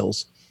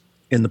details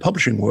in the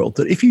publishing world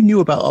that if you knew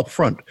about up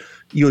front,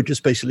 you would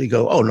just basically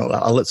go, oh, no,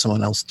 I'll let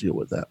someone else deal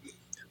with that.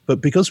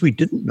 But because we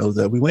didn't know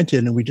that, we went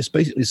in and we just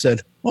basically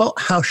said, well,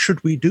 how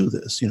should we do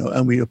this?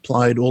 And we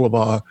applied all of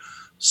our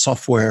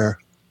software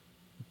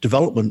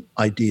development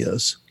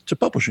ideas to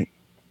publishing.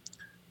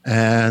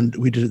 And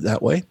we did it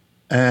that way.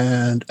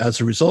 And as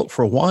a result,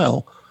 for a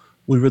while,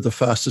 we were the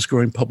fastest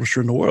growing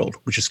publisher in the world,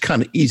 which is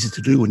kind of easy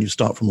to do when you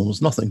start from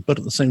almost nothing. But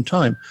at the same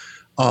time,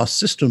 our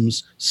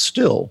systems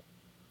still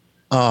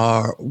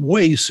are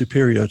way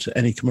superior to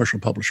any commercial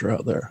publisher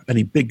out there,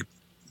 any big,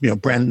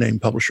 brand name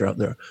publisher out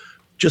there,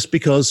 just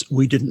because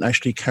we didn't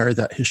actually carry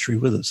that history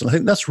with us. And I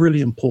think that's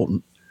really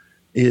important,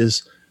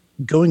 is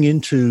going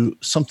into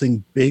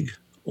something big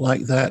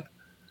like that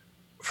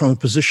from a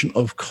position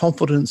of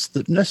confidence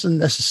that isn't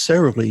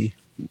necessarily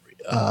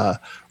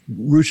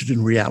rooted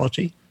in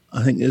reality,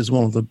 I think is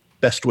one of the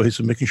best ways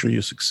of making sure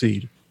you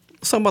succeed.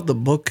 Let's talk about the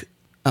book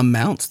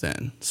amounts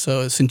then.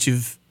 So since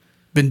you've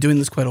been doing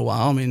this quite a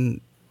while, I mean,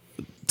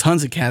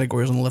 tons of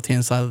categories on the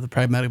left-hand side of the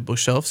Pragmatic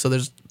bookshelf. So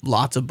there's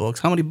lots of books.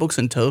 How many books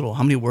in total?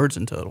 How many words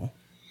in total?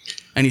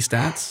 Any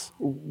stats?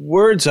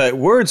 Words I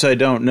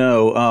don't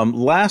know.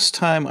 Last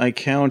time I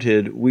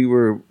counted, we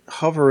were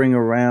hovering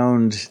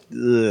around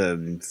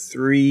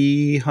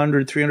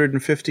 300,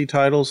 350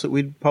 titles that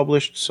we'd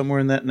published somewhere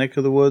in that neck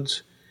of the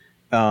woods.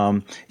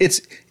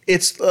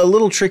 It's a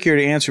little trickier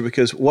to answer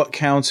because what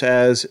counts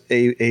as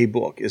a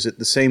book? Is it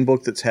the same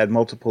book that's had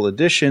multiple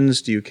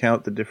editions? Do you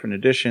count the different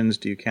editions?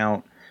 Do you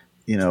count,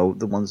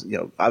 the ones,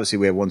 obviously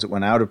we have ones that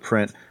went out of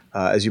print.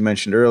 As you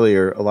mentioned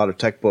earlier, a lot of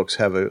tech books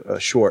have a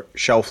short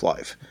shelf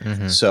life.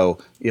 Mm-hmm. So,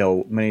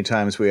 many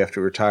times we have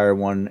to retire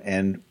one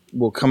and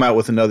we'll come out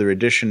with another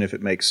edition if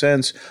it makes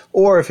sense,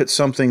 or if it's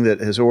something that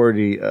has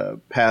already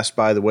passed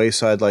by the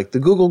wayside, like the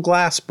Google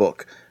Glass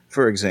book,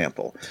 for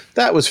example.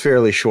 That was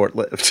fairly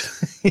short-lived,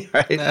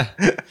 right?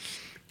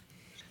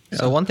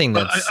 So one thing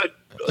that's...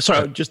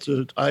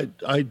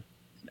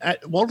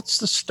 what's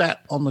the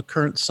stat on the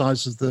current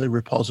size of the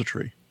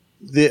repository?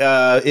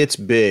 It's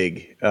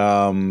big.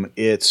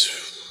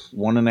 It's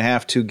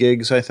 1.5, 2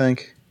 gigs, I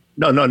think.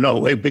 No,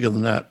 way bigger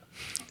than that.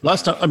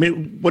 Last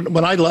time,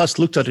 when I last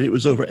looked at it, it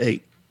was over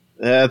 8.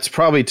 That's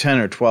probably 10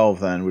 or 12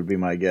 then, would be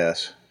my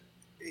guess.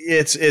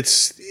 It's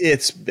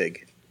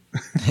big.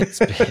 It's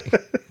big.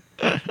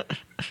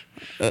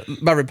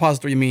 By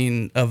repository, you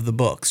mean of the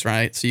books,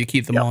 right? So you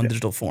keep them all in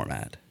digital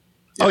format.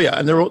 Oh yeah,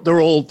 and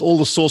they're all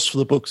the source for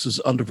the books is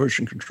under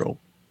version control.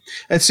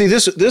 And see,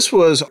 this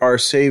was our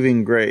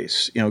saving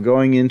grace.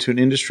 Going into an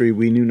industry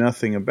we knew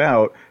nothing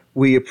about,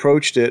 we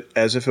approached it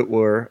as if it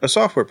were a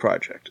software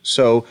project.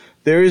 So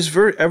there is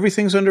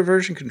everything's under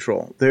version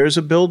control. There's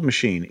a build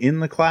machine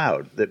in the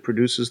cloud that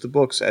produces the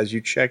books as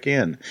you check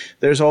in.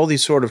 There's all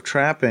these sort of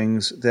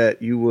trappings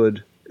that you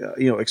would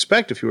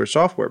expect if you were a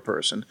software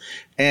person.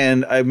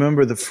 And I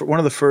remember one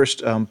of the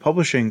first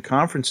publishing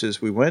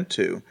conferences we went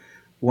to.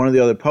 One of the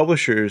other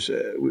publishers,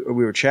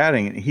 we were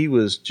chatting, and he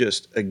was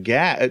just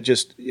aghast.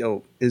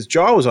 His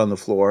jaw was on the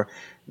floor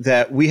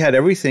that we had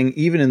everything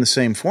even in the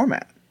same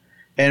format.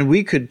 And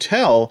we could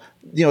tell,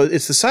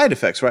 it's the side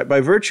effects, right?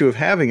 By virtue of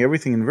having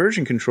everything in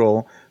version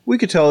control, we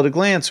could tell at a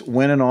glance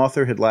when an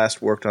author had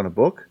last worked on a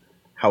book,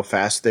 how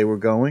fast they were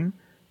going,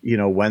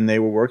 when they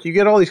were working. You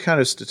get all these kind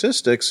of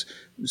statistics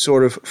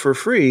sort of for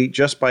free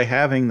just by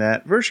having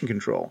that version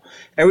control.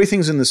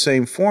 Everything's in the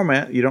same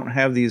format. You don't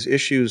have these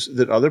issues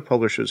that other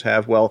publishers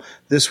have. Well,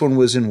 this one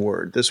was in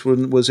Word. This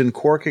one was in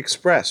Quark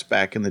Express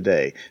back in the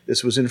day.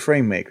 This was in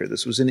FrameMaker.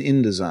 This was in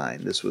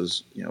InDesign. This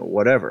was,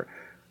 whatever.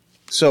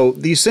 So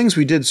these things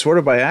we did sort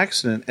of by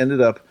accident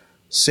ended up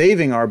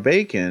saving our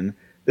bacon.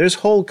 There's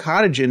whole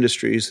cottage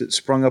industries that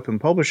sprung up in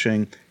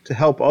publishing to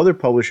help other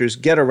publishers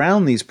get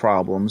around these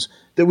problems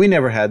that we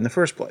never had in the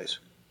first place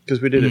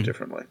because we did it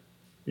differently.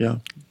 Yeah.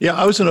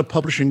 I was in a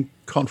publishing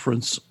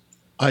conference.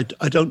 I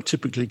don't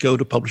typically go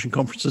to publishing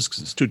conferences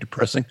because it's too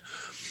depressing.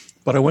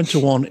 But I went to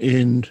one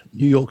in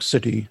New York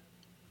City,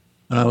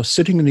 and I was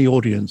sitting in the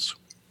audience.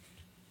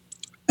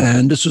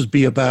 And this would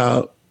be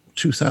about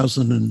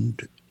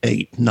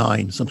 2008,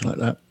 9, something like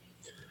that.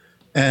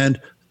 And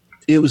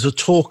it was a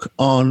talk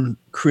on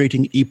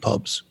creating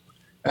EPUBs.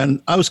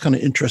 And I was kind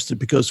of interested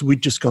because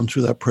we'd just gone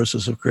through that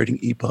process of creating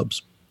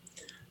EPUBs.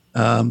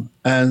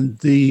 And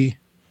the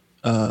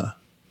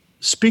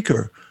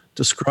speaker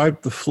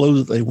described the flow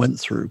that they went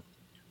through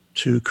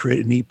to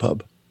create an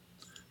EPUB,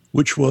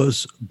 which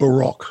was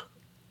baroque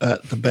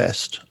at the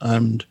best.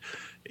 And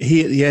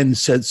he at the end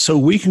said, so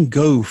we can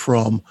go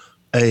from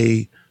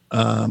I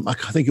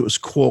think it was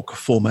Quark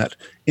format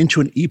into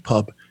an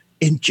EPUB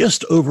in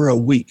just over a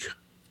week.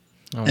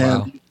 Oh,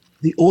 wow. And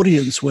the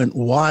audience went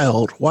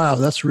wild. Wow,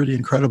 that's really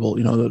incredible.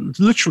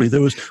 Literally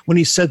there was, when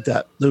he said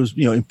that, there was,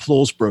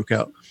 applause broke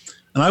out.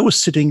 And I was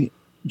sitting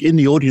in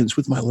the audience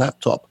with my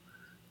laptop,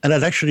 and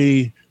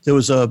there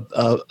was an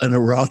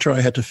errata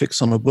I had to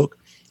fix on a book,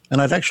 and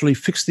I'd actually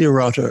fixed the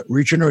errata,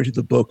 regenerated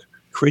the book,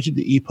 created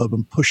the EPUB,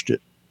 and pushed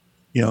it,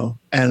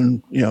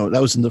 and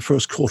that was in the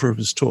first quarter of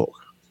his talk.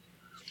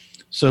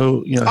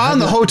 So, on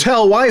the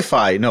hotel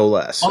Wi-Fi, no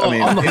less.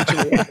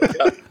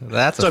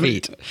 That's a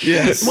feat.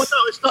 Yes. Well,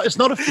 no, it's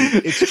not a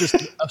feat. It's just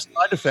a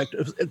side effect.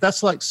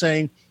 That's like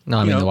saying. No,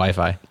 I mean the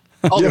Wi-Fi.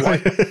 Oh, the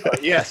Wi-Fi.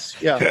 Yes,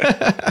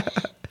 yeah.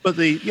 But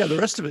the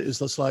rest of it is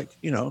just like,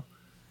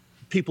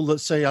 people that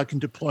say I can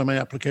deploy my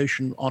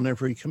application on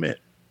every commit.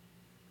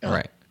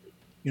 Right.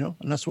 And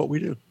that's what we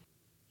do.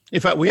 In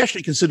fact, we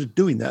actually considered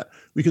doing that.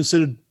 We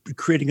considered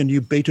creating a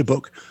new beta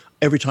book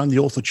every time the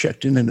author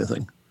checked in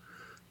anything.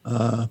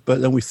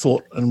 But then we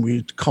thought,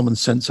 and common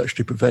sense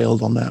actually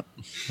prevailed on that.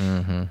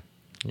 Mm-hmm.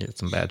 You had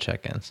some bad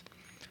check-ins.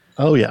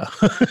 Oh, yeah.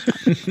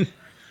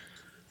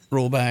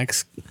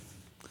 Rollbacks.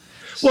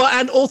 Well,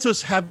 and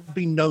authors have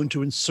been known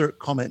to insert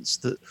comments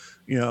that,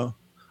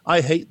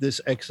 I hate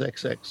this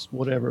XXX,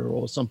 whatever,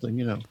 or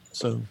something,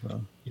 So,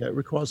 it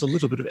requires a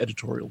little bit of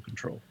editorial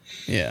control.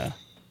 Yeah.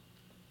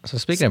 So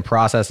speaking of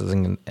processes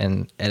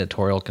and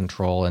editorial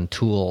control and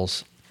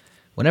tools,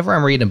 whenever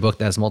I'm reading a book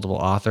that has multiple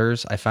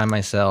authors, I find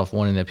myself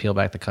wanting to peel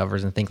back the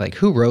covers and think like,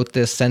 who wrote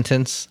this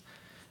sentence?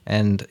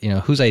 And,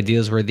 whose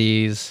ideas were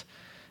these?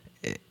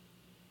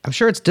 I'm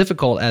sure it's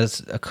difficult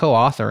as a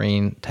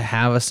co-authoring to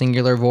have a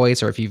singular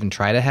voice, or if you even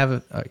try to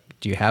have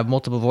do you have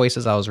multiple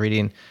voices? I was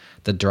reading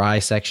the dry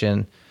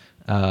section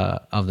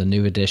of the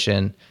new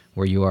edition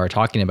where you are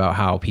talking about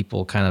how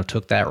people kind of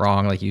took that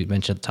wrong, like you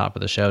mentioned at the top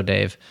of the show,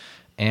 Dave.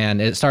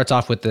 And it starts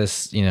off with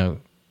this,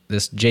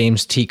 this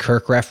James T.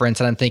 Kirk reference,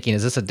 and I'm thinking,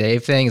 is this a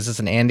Dave thing? Is this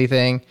an Andy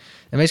thing?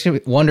 It makes me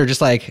wonder,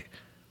 just like,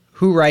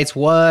 who writes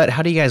what?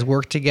 How do you guys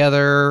work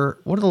together?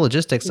 What are the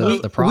logistics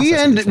of the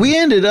process? We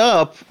ended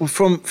up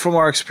from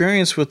our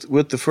experience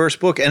with the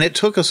first book, and it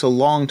took us a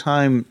long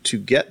time to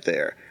get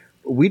there.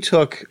 We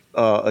took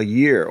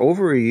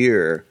over a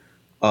year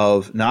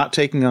of not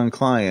taking on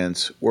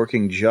clients,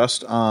 working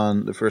just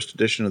on the first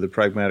edition of the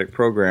Pragmatic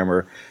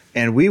Programmer,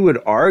 and we would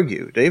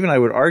argue. Dave and I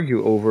would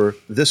argue over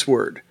this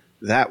word,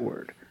 that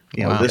word,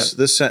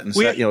 this sentence.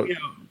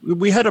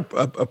 We had a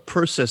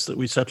process that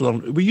we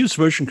settled on. We used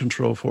version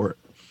control for it,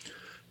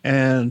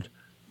 and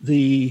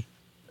the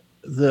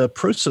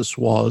process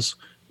was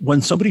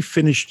when somebody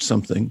finished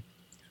something,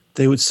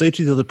 they would say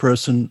to the other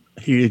person,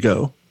 "Here you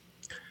go,"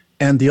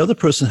 and the other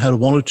person had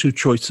one or two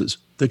choices.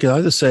 They could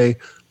either say,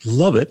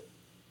 "Love it,"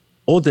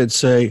 or they'd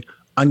say,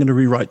 "I'm going to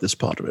rewrite this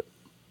part of it."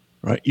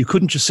 Right? You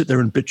couldn't just sit there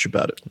and bitch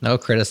about it. No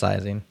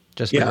criticizing,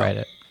 just rewrite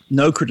it.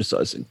 No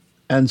criticizing.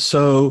 And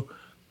so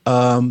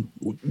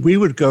we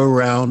would go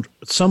around.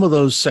 Some of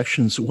those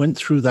sections went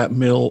through that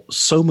mill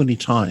so many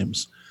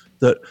times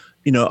that,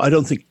 I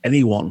don't think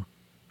anyone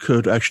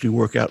could actually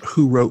work out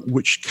who wrote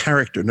which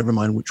character, never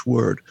mind which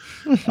word,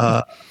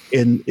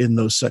 in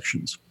those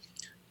sections.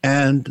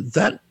 And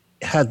that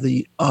had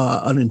the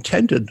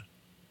unintended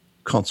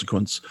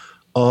consequence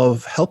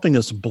of helping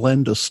us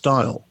blend a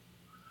style.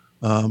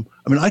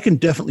 I can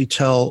definitely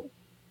tell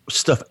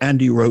stuff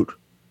Andy wrote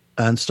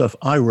and stuff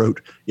I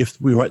wrote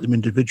if we write them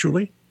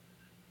individually.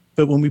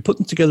 But when we put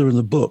them together in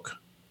the book,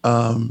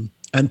 and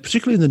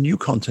particularly in the new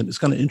content, it's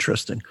kind of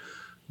interesting.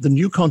 The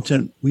new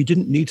content, we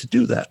didn't need to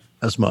do that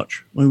as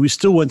much. We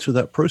still went through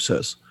that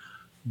process,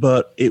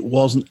 but it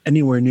wasn't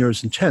anywhere near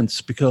as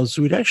intense because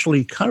we'd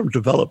actually kind of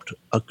developed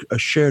a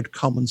shared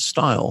common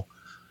style,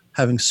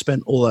 having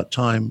spent all that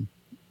time,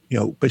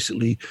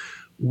 basically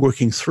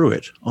working through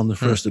it on the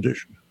first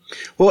edition.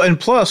 Well, and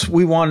plus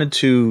we wanted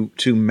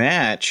to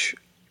match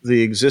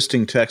the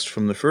existing text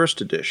from the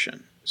first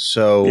edition.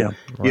 So,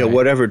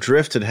 whatever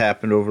drift had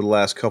happened over the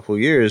last couple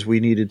of years, we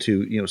needed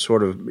to,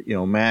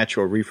 match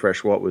or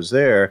refresh what was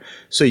there.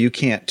 So you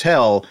can't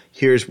tell,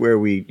 here's where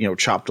we,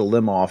 chopped a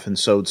limb off and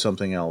sewed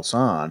something else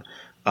on.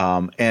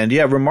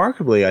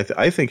 Remarkably,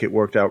 I think it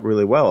worked out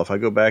really well. If I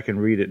go back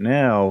and read it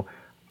now,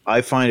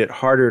 I find it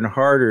harder and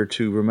harder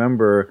to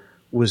remember,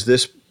 was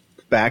this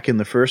back in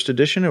the first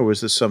edition or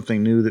was this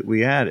something new that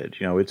we added?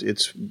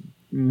 It's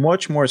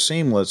much more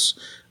seamless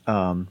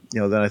than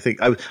I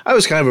think. I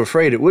was kind of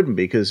afraid it wouldn't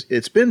be because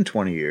it's been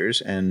 20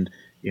 years and,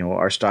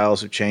 our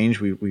styles have changed.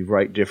 We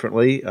write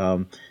differently.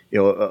 A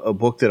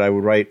book that I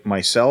would write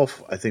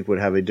myself, I think would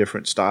have a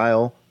different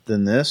style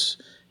than this.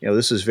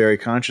 This is very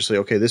consciously,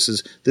 okay, this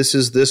is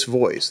this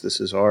voice. This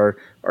is our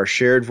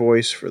shared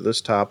voice for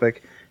this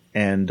topic.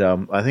 And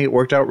I think it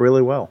worked out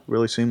really well,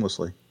 really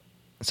seamlessly.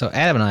 So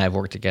Adam and I have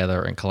worked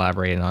together and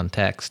collaborated on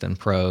text and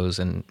prose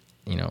and,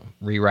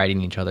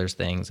 rewriting each other's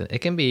things. It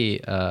can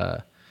be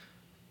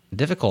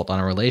difficult on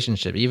a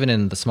relationship, even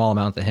in the small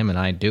amount that him and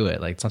I do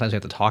it. Like sometimes we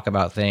have to talk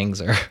about things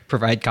or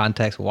provide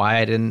context why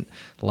I didn't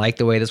like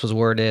the way this was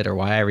worded or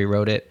why I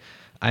rewrote it.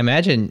 I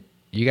imagine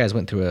you guys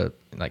went through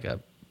a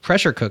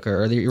pressure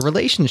cooker, or your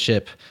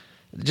relationship,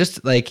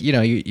 just like,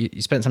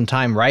 you spent some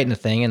time writing a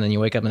thing and then you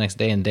wake up the next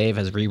day and Dave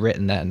has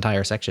rewritten that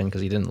entire section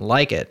because he didn't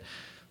like it.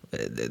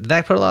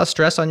 That put a lot of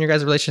stress on your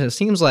guys' relationship. It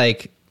seems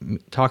like,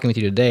 talking with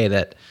you today,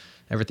 that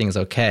everything's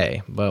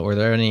okay, but were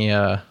there any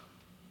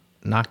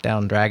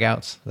knockdown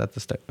dragouts?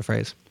 Is that the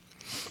phrase?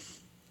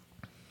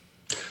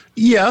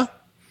 Yeah,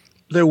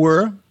 there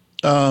were,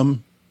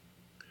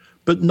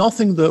 but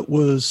nothing that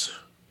was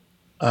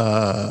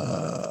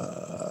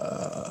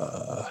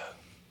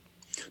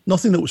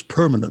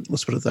permanent.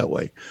 Let's put it that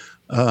way.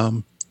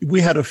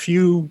 We had a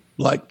few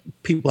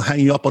people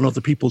hanging up on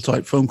other people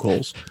type phone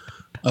calls,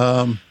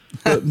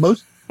 but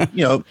most,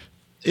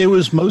 it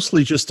was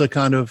mostly just a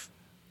kind of,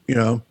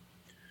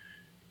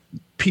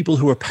 people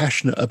who are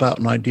passionate about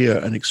an idea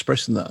and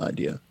expressing that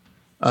idea.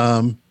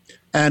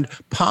 And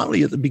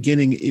partly at the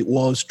beginning, it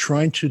was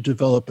trying to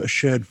develop a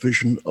shared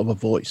vision of a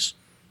voice.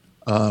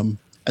 And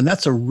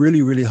that's a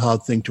really, really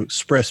hard thing to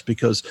express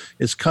because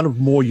it's kind of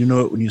more,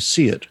 it when you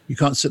see it. You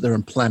can't sit there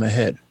and plan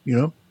ahead,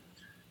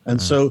 And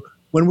so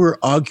when we're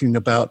arguing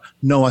about,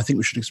 no, I think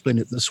we should explain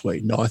it this way.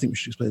 No, I think we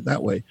should explain it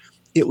that way.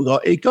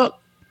 It got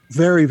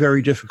very,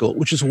 very difficult,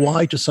 which is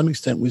why to some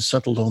extent we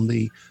settled on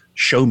the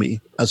show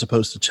me as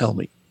opposed to tell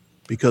me.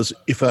 Because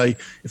if I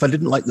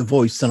didn't like the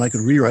voice, then I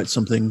could rewrite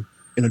something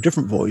in a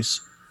different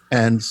voice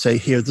and say,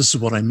 here, this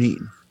is what I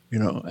mean,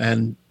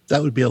 and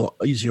that would be a lot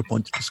easier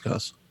point to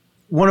discuss.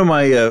 One of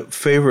my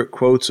favorite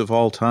quotes of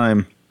all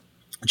time,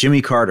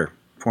 Jimmy Carter,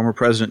 former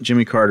President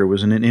Jimmy Carter,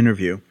 was in an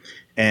interview,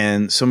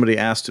 and somebody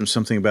asked him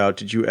something about,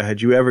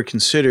 had you ever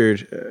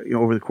considered,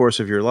 over the course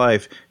of your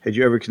life, had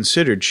you ever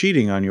considered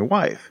cheating on your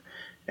wife?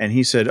 And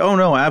he said, oh,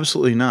 no,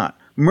 absolutely not.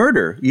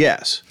 murder,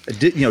 yes.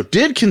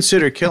 Did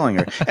consider killing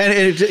her. And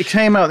it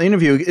came out in the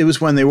interview, it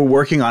was when they were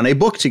working on a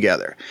book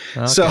together.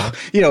 Okay. So,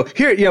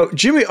 here,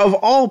 Jimmy, of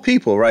all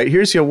people, right,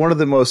 here's, one of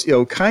the most,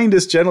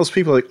 kindest, gentlest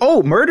people, like,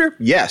 oh, murder?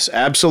 Yes,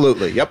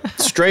 absolutely. Yep,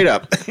 straight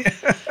up.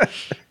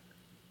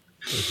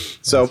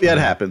 So, yeah, it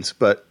happens,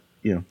 but,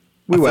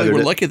 we weathered it.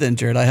 We're lucky then,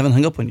 Jared. I haven't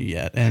hung up on you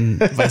yet, and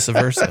vice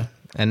versa.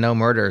 And no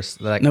murders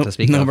to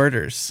speak of. No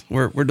murders.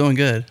 We're doing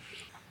good.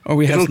 Or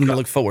we have something to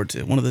look forward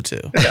to. One of the two.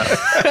 Yeah.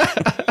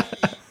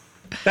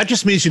 That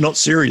just means you're not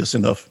serious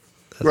enough.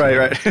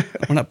 Right.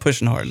 We're not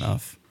pushing hard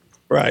enough.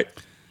 Right.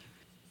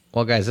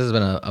 Well, guys, this has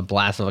been a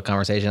blast of a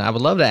conversation. I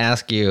would love to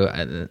ask you,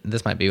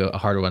 this might be a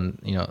hard one,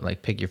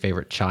 like pick your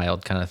favorite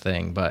child kind of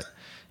thing. But,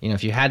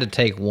 if you had to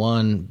take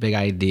one big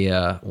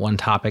idea, one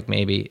topic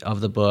maybe of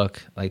the book,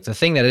 like the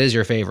thing that is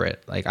your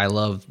favorite, like I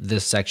love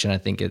this section, I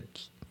think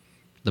it's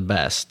the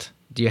best.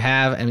 Do you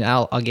have,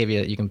 I'll give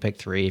you can pick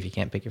 3 if you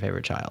can't pick your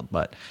favorite child.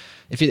 But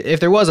if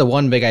there was a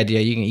one big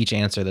idea, you can each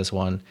answer this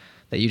one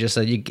that you just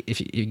said,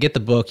 if you get the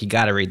book, you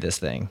got to read this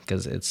thing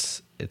because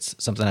it's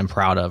something I'm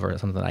proud of or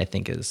something I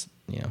think is,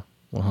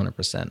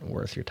 100%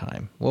 worth your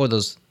time. What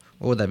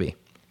would that be?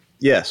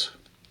 Yes.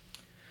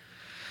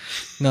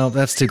 No,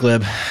 that's too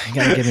glib. You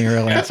got to give me a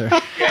real answer.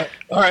 Yeah.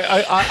 All right,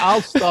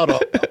 I'll start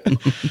off.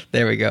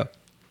 There we go.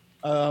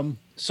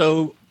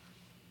 So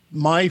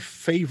my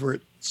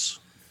favorites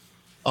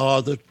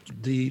are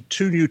the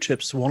 2 new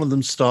tips. One of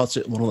them starts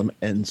it, one of them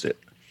ends it.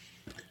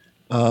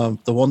 The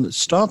one that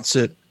starts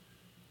it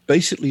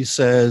basically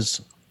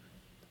says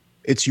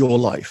it's your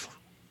life.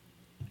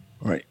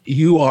 All right,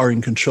 you are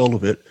in control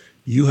of it.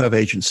 You have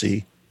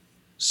agency,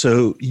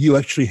 so you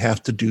actually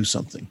have to do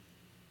something.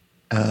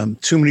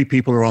 Too many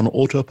people are on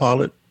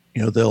autopilot.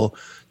 They'll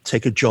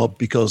take a job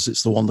because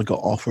it's the one that got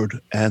offered,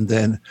 and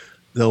then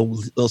they'll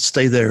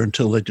stay there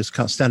until they just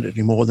can't stand it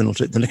anymore. Then they'll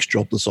take the next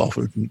job that's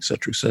offered, and et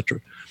cetera, et cetera.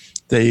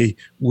 They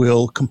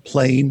will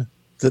complain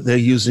that they're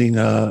using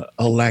a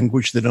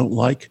language they don't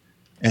like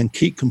and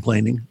keep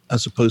complaining,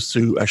 as opposed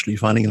to actually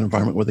finding an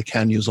environment where they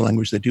can use a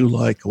language they do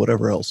like or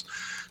whatever else.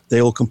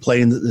 They will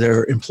complain that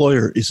their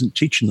employer isn't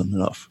teaching them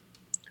enough.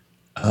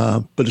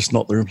 But it's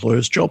not their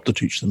employer's job to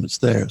teach them, it's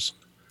theirs.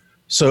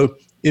 So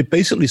it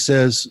basically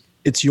says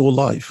it's your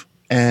life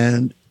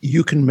and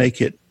you can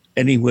make it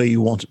any way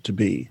you want it to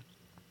be,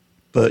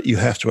 but you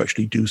have to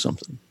actually do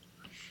something.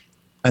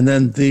 And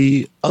then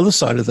the other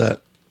side of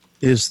that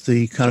is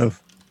the kind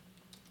of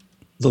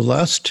the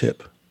last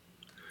tip,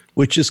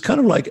 which is kind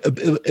of like,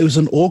 it was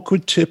an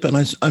awkward tip. And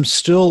I'm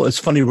still, it's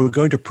funny, we're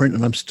going to print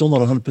and I'm still not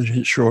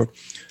 100% sure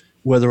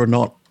whether or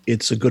not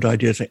it's a good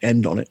idea to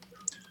end on it.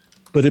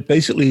 But it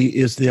basically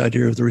is the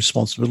idea of the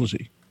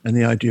responsibility and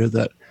the idea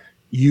that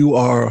you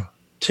are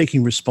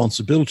taking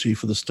responsibility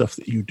for the stuff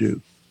that you do,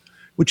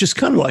 which is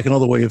kind of like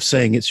another way of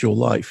saying it's your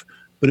life,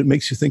 but it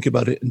makes you think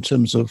about it in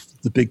terms of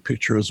the big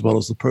picture as well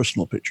as the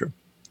personal picture.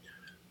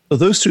 So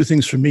those 2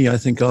 things for me, I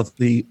think, are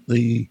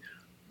the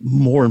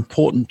more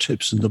important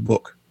tips in the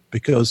book,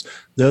 because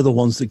they're the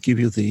ones that give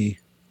you the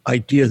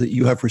idea that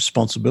you have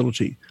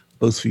responsibility,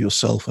 both for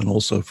yourself and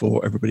also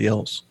for everybody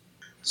else.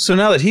 So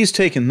now that he's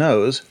taken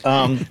those,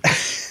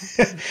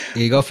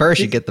 you go first,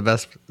 you get the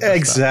best.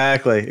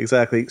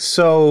 Exactly.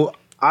 So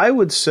I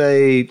would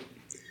say,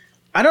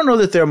 I don't know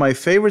that they're my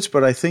favorites,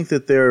 but I think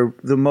that they're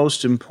the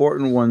most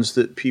important ones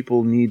that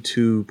people need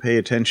to pay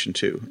attention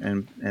to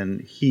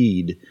and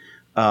heed,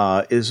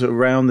 is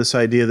around this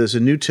idea. There's a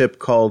new tip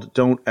called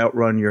 "Don't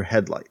outrun your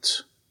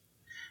headlights."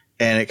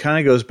 And it kind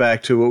of goes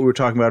back to what we were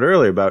talking about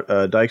earlier about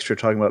Dijkstra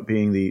talking about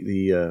being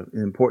the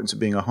importance of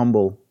being a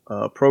humble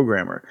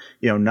programmer,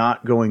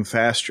 not going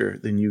faster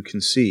than you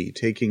can see,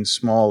 taking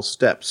small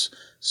steps,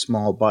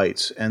 small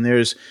bites. And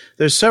there's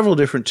several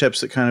different tips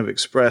that kind of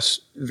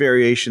express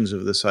variations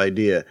of this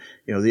idea.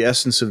 The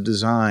essence of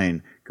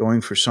design,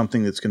 going for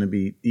something that's going to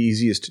be the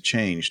easiest to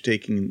change,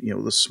 taking,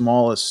 the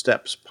smallest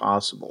steps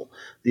possible.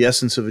 The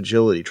essence of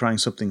agility, trying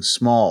something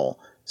small,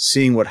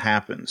 seeing what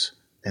happens,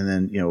 and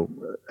then,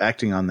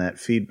 acting on that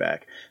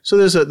feedback. So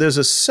there's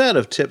a set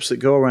of tips that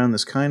go around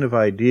this kind of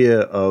idea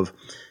of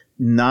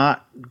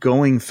not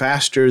going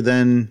faster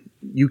than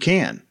you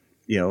can,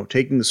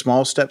 taking the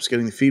small steps,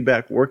 getting the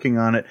feedback, working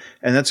on it.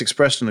 And that's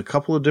expressed in a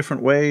couple of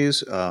different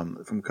ways,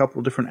 from a couple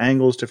of different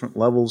angles, different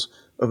levels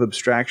of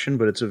abstraction.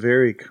 But it's a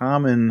very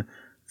common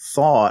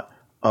thought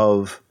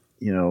of,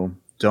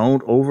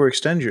 don't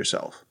overextend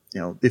yourself.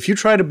 If you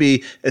try to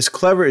be as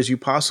clever as you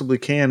possibly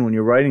can when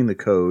you're writing the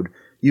code,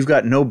 you've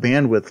got no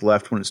bandwidth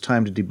left when it's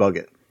time to debug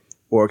it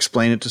or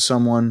explain it to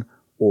someone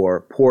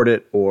or port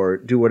it or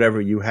do whatever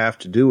you have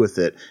to do with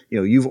it.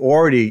 You've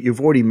already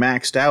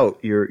maxed out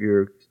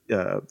your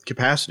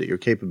capacity, your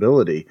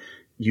capability.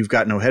 You've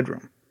got no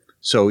headroom.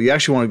 So you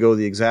actually want to go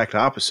the exact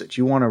opposite.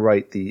 You want to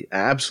write the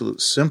absolute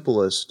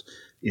simplest,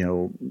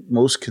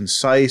 most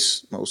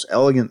concise, most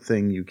elegant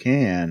thing you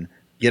can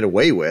get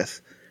away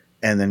with,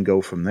 and then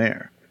go from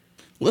there.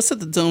 Let's set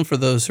the tone for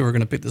those who are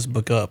going to pick this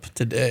book up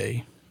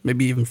today,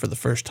 maybe even for the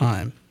first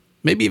time,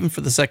 maybe even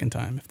for the second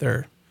time, if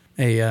they're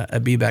a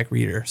be-back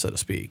reader, so to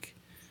speak.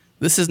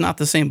 This is not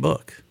the same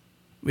book.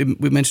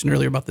 we mentioned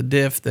earlier about the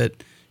diff that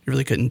you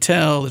really couldn't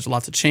tell. There's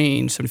lots of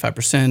change.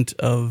 75%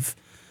 of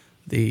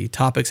the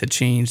topics had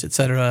changed,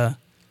 etc.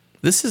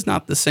 This is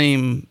not the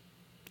same.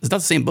 It's not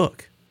the same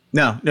book.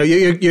 No,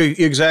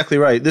 you're exactly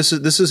right. This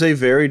is a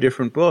very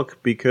different book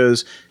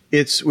because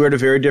we're at a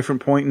very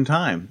different point in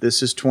time.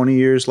 This is 20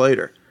 years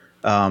later.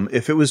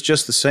 If it was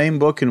just the same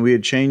book and we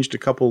had changed a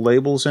couple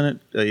labels in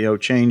it,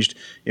 changed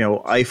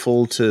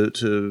Eiffel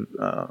to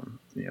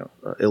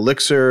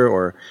Elixir,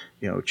 or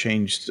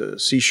changed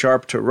C#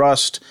 to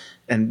Rust,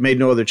 and made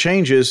no other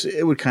changes,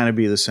 it would kind of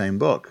be the same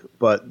book.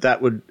 But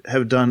that would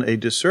have done a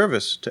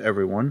disservice to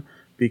everyone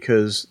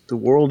because the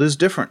world is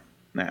different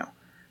now.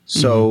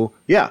 So,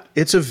 yeah,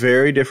 it's a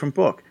very different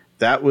book.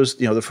 That was,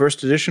 the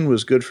first edition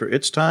was good for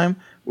its time.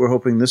 We're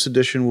hoping this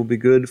edition will be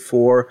good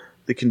for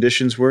the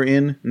conditions we're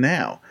in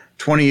now.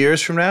 20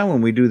 years from now,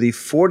 when we do the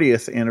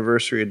 40th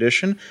anniversary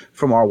edition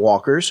from our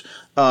walkers,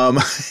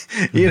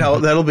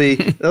 that'll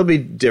be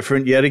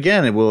different yet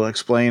again. It will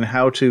explain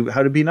how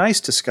to be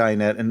nice to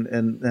Skynet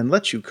and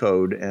let you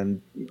code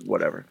and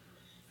whatever.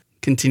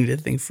 Continue to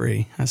think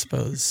free, I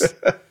suppose.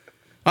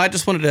 I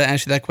just wanted to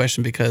ask you that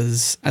question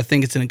because I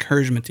think it's an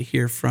encouragement to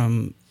hear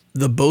from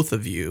the both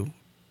of you,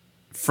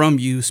 from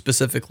you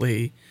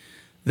specifically,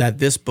 that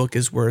this book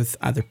is worth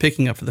either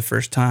picking up for the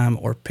first time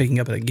or picking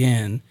up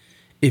again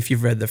if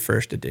you've read the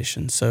first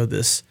edition. So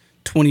this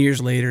 20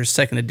 years later,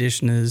 second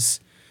edition is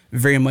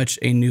very much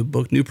a new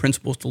book, new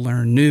principles to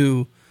learn,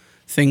 new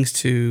things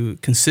to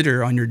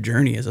consider on your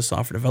journey as a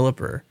software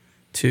developer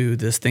to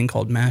this thing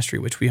called mastery,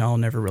 which we all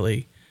never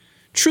really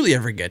truly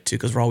ever get to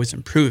because we're always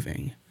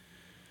improving.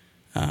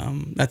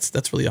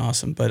 That's really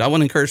awesome. But I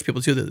want to encourage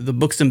people too that the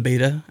book's in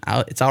beta.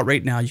 It's out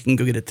right now. You can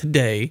go get it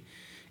today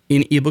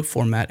in ebook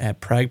format at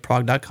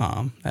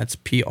pragprog.com. That's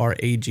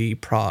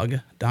Prag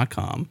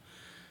prog.com.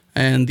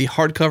 And the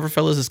hardcover,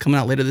 fellas, is coming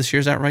out later this year.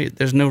 Is that right?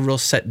 There's no real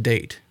set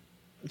date.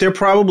 There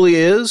probably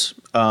is.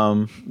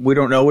 We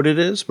don't know what it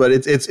is, but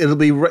it'll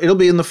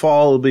be in the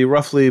fall. It'll be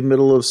roughly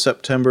middle of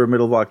September,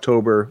 middle of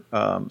October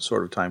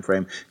sort of time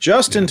frame,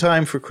 just in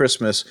time for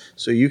Christmas,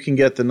 so you can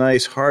get the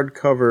nice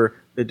hardcover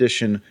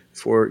edition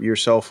for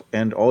yourself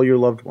and all your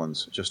loved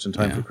ones just in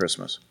time for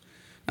Christmas.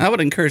 I would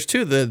encourage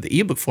too the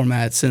ebook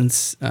format,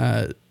 since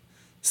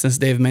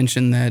Dave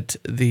mentioned that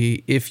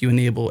if you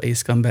enable a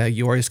scumbag,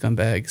 you are a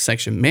scumbag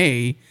section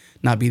may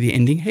not be the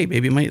ending. Hey,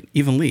 maybe it might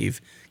even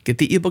leave. Get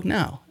the ebook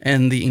now.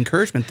 And the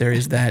encouragement there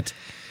is that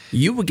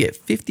you will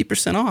get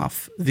 50%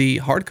 off the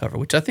hardcover,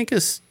 which I think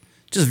is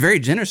just very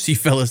generous of you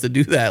fellas to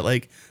do that.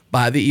 Like,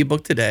 buy the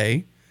ebook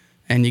today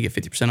and you get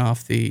 50%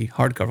 off the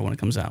hardcover when it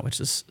comes out, which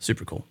is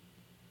super cool.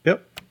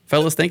 Yep.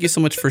 Fellas, thank you so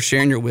much for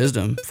sharing your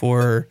wisdom,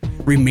 for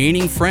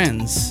remaining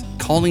friends,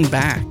 calling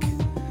back,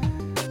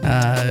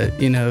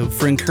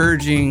 for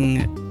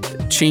encouraging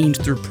change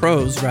through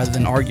prose rather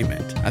than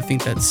argument. I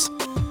think that's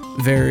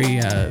very,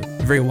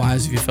 very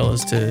wise of you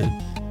fellas to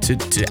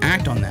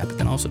act on that, but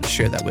then also to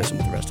share that wisdom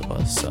with the rest of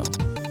us. So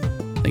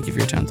thank you for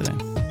your time today.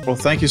 Well,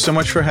 thank you so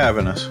much for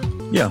having us.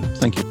 Yeah,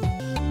 thank you.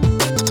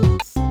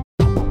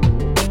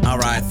 All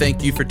right,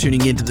 thank you for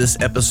tuning into this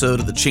episode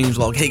of the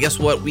Changelog. Hey, guess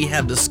what? We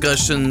have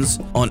discussions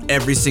on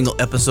every single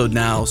episode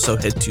now, so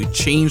head to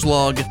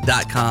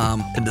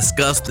changelog.com to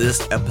discuss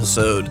this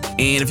episode.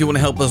 And if you want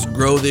to help us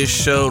grow this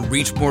show,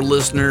 reach more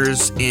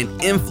listeners,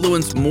 and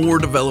influence more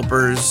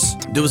developers,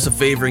 do us a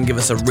favor and give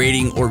us a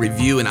rating or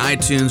review in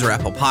iTunes or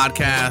Apple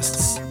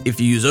Podcasts. If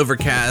you use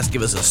Overcast,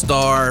 give us a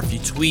star. If you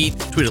tweet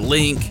a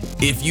link.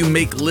 If you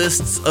make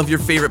lists of your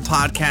favorite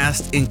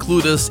podcasts,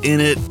 include us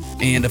in it.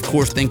 And of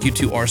course, thank you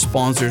to our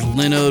sponsors,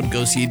 Linode,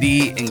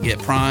 GoCD, and Get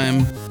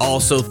Prime.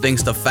 Also,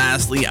 thanks to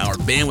Fastly, our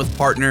bandwidth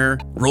partner,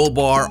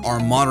 Rollbar, our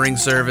monitoring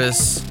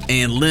service,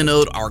 and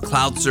Linode, our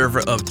cloud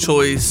server of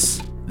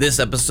choice. This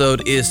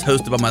episode is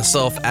hosted by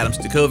myself, Adam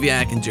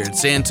Stukowiak, and Jared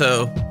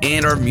Santo,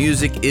 and our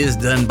music is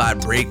done by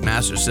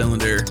Breakmaster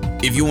Cylinder.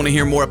 If you want to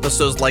hear more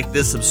episodes like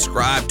this,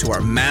 subscribe to our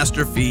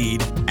master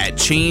feed at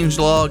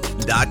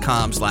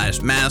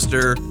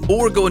changelog.com/master,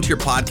 or go into your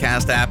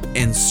podcast app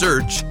and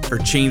search for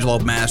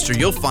Changelog Master.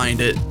 You'll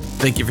find it.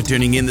 Thank you for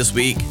tuning in this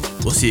week.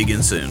 We'll see you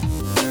again soon.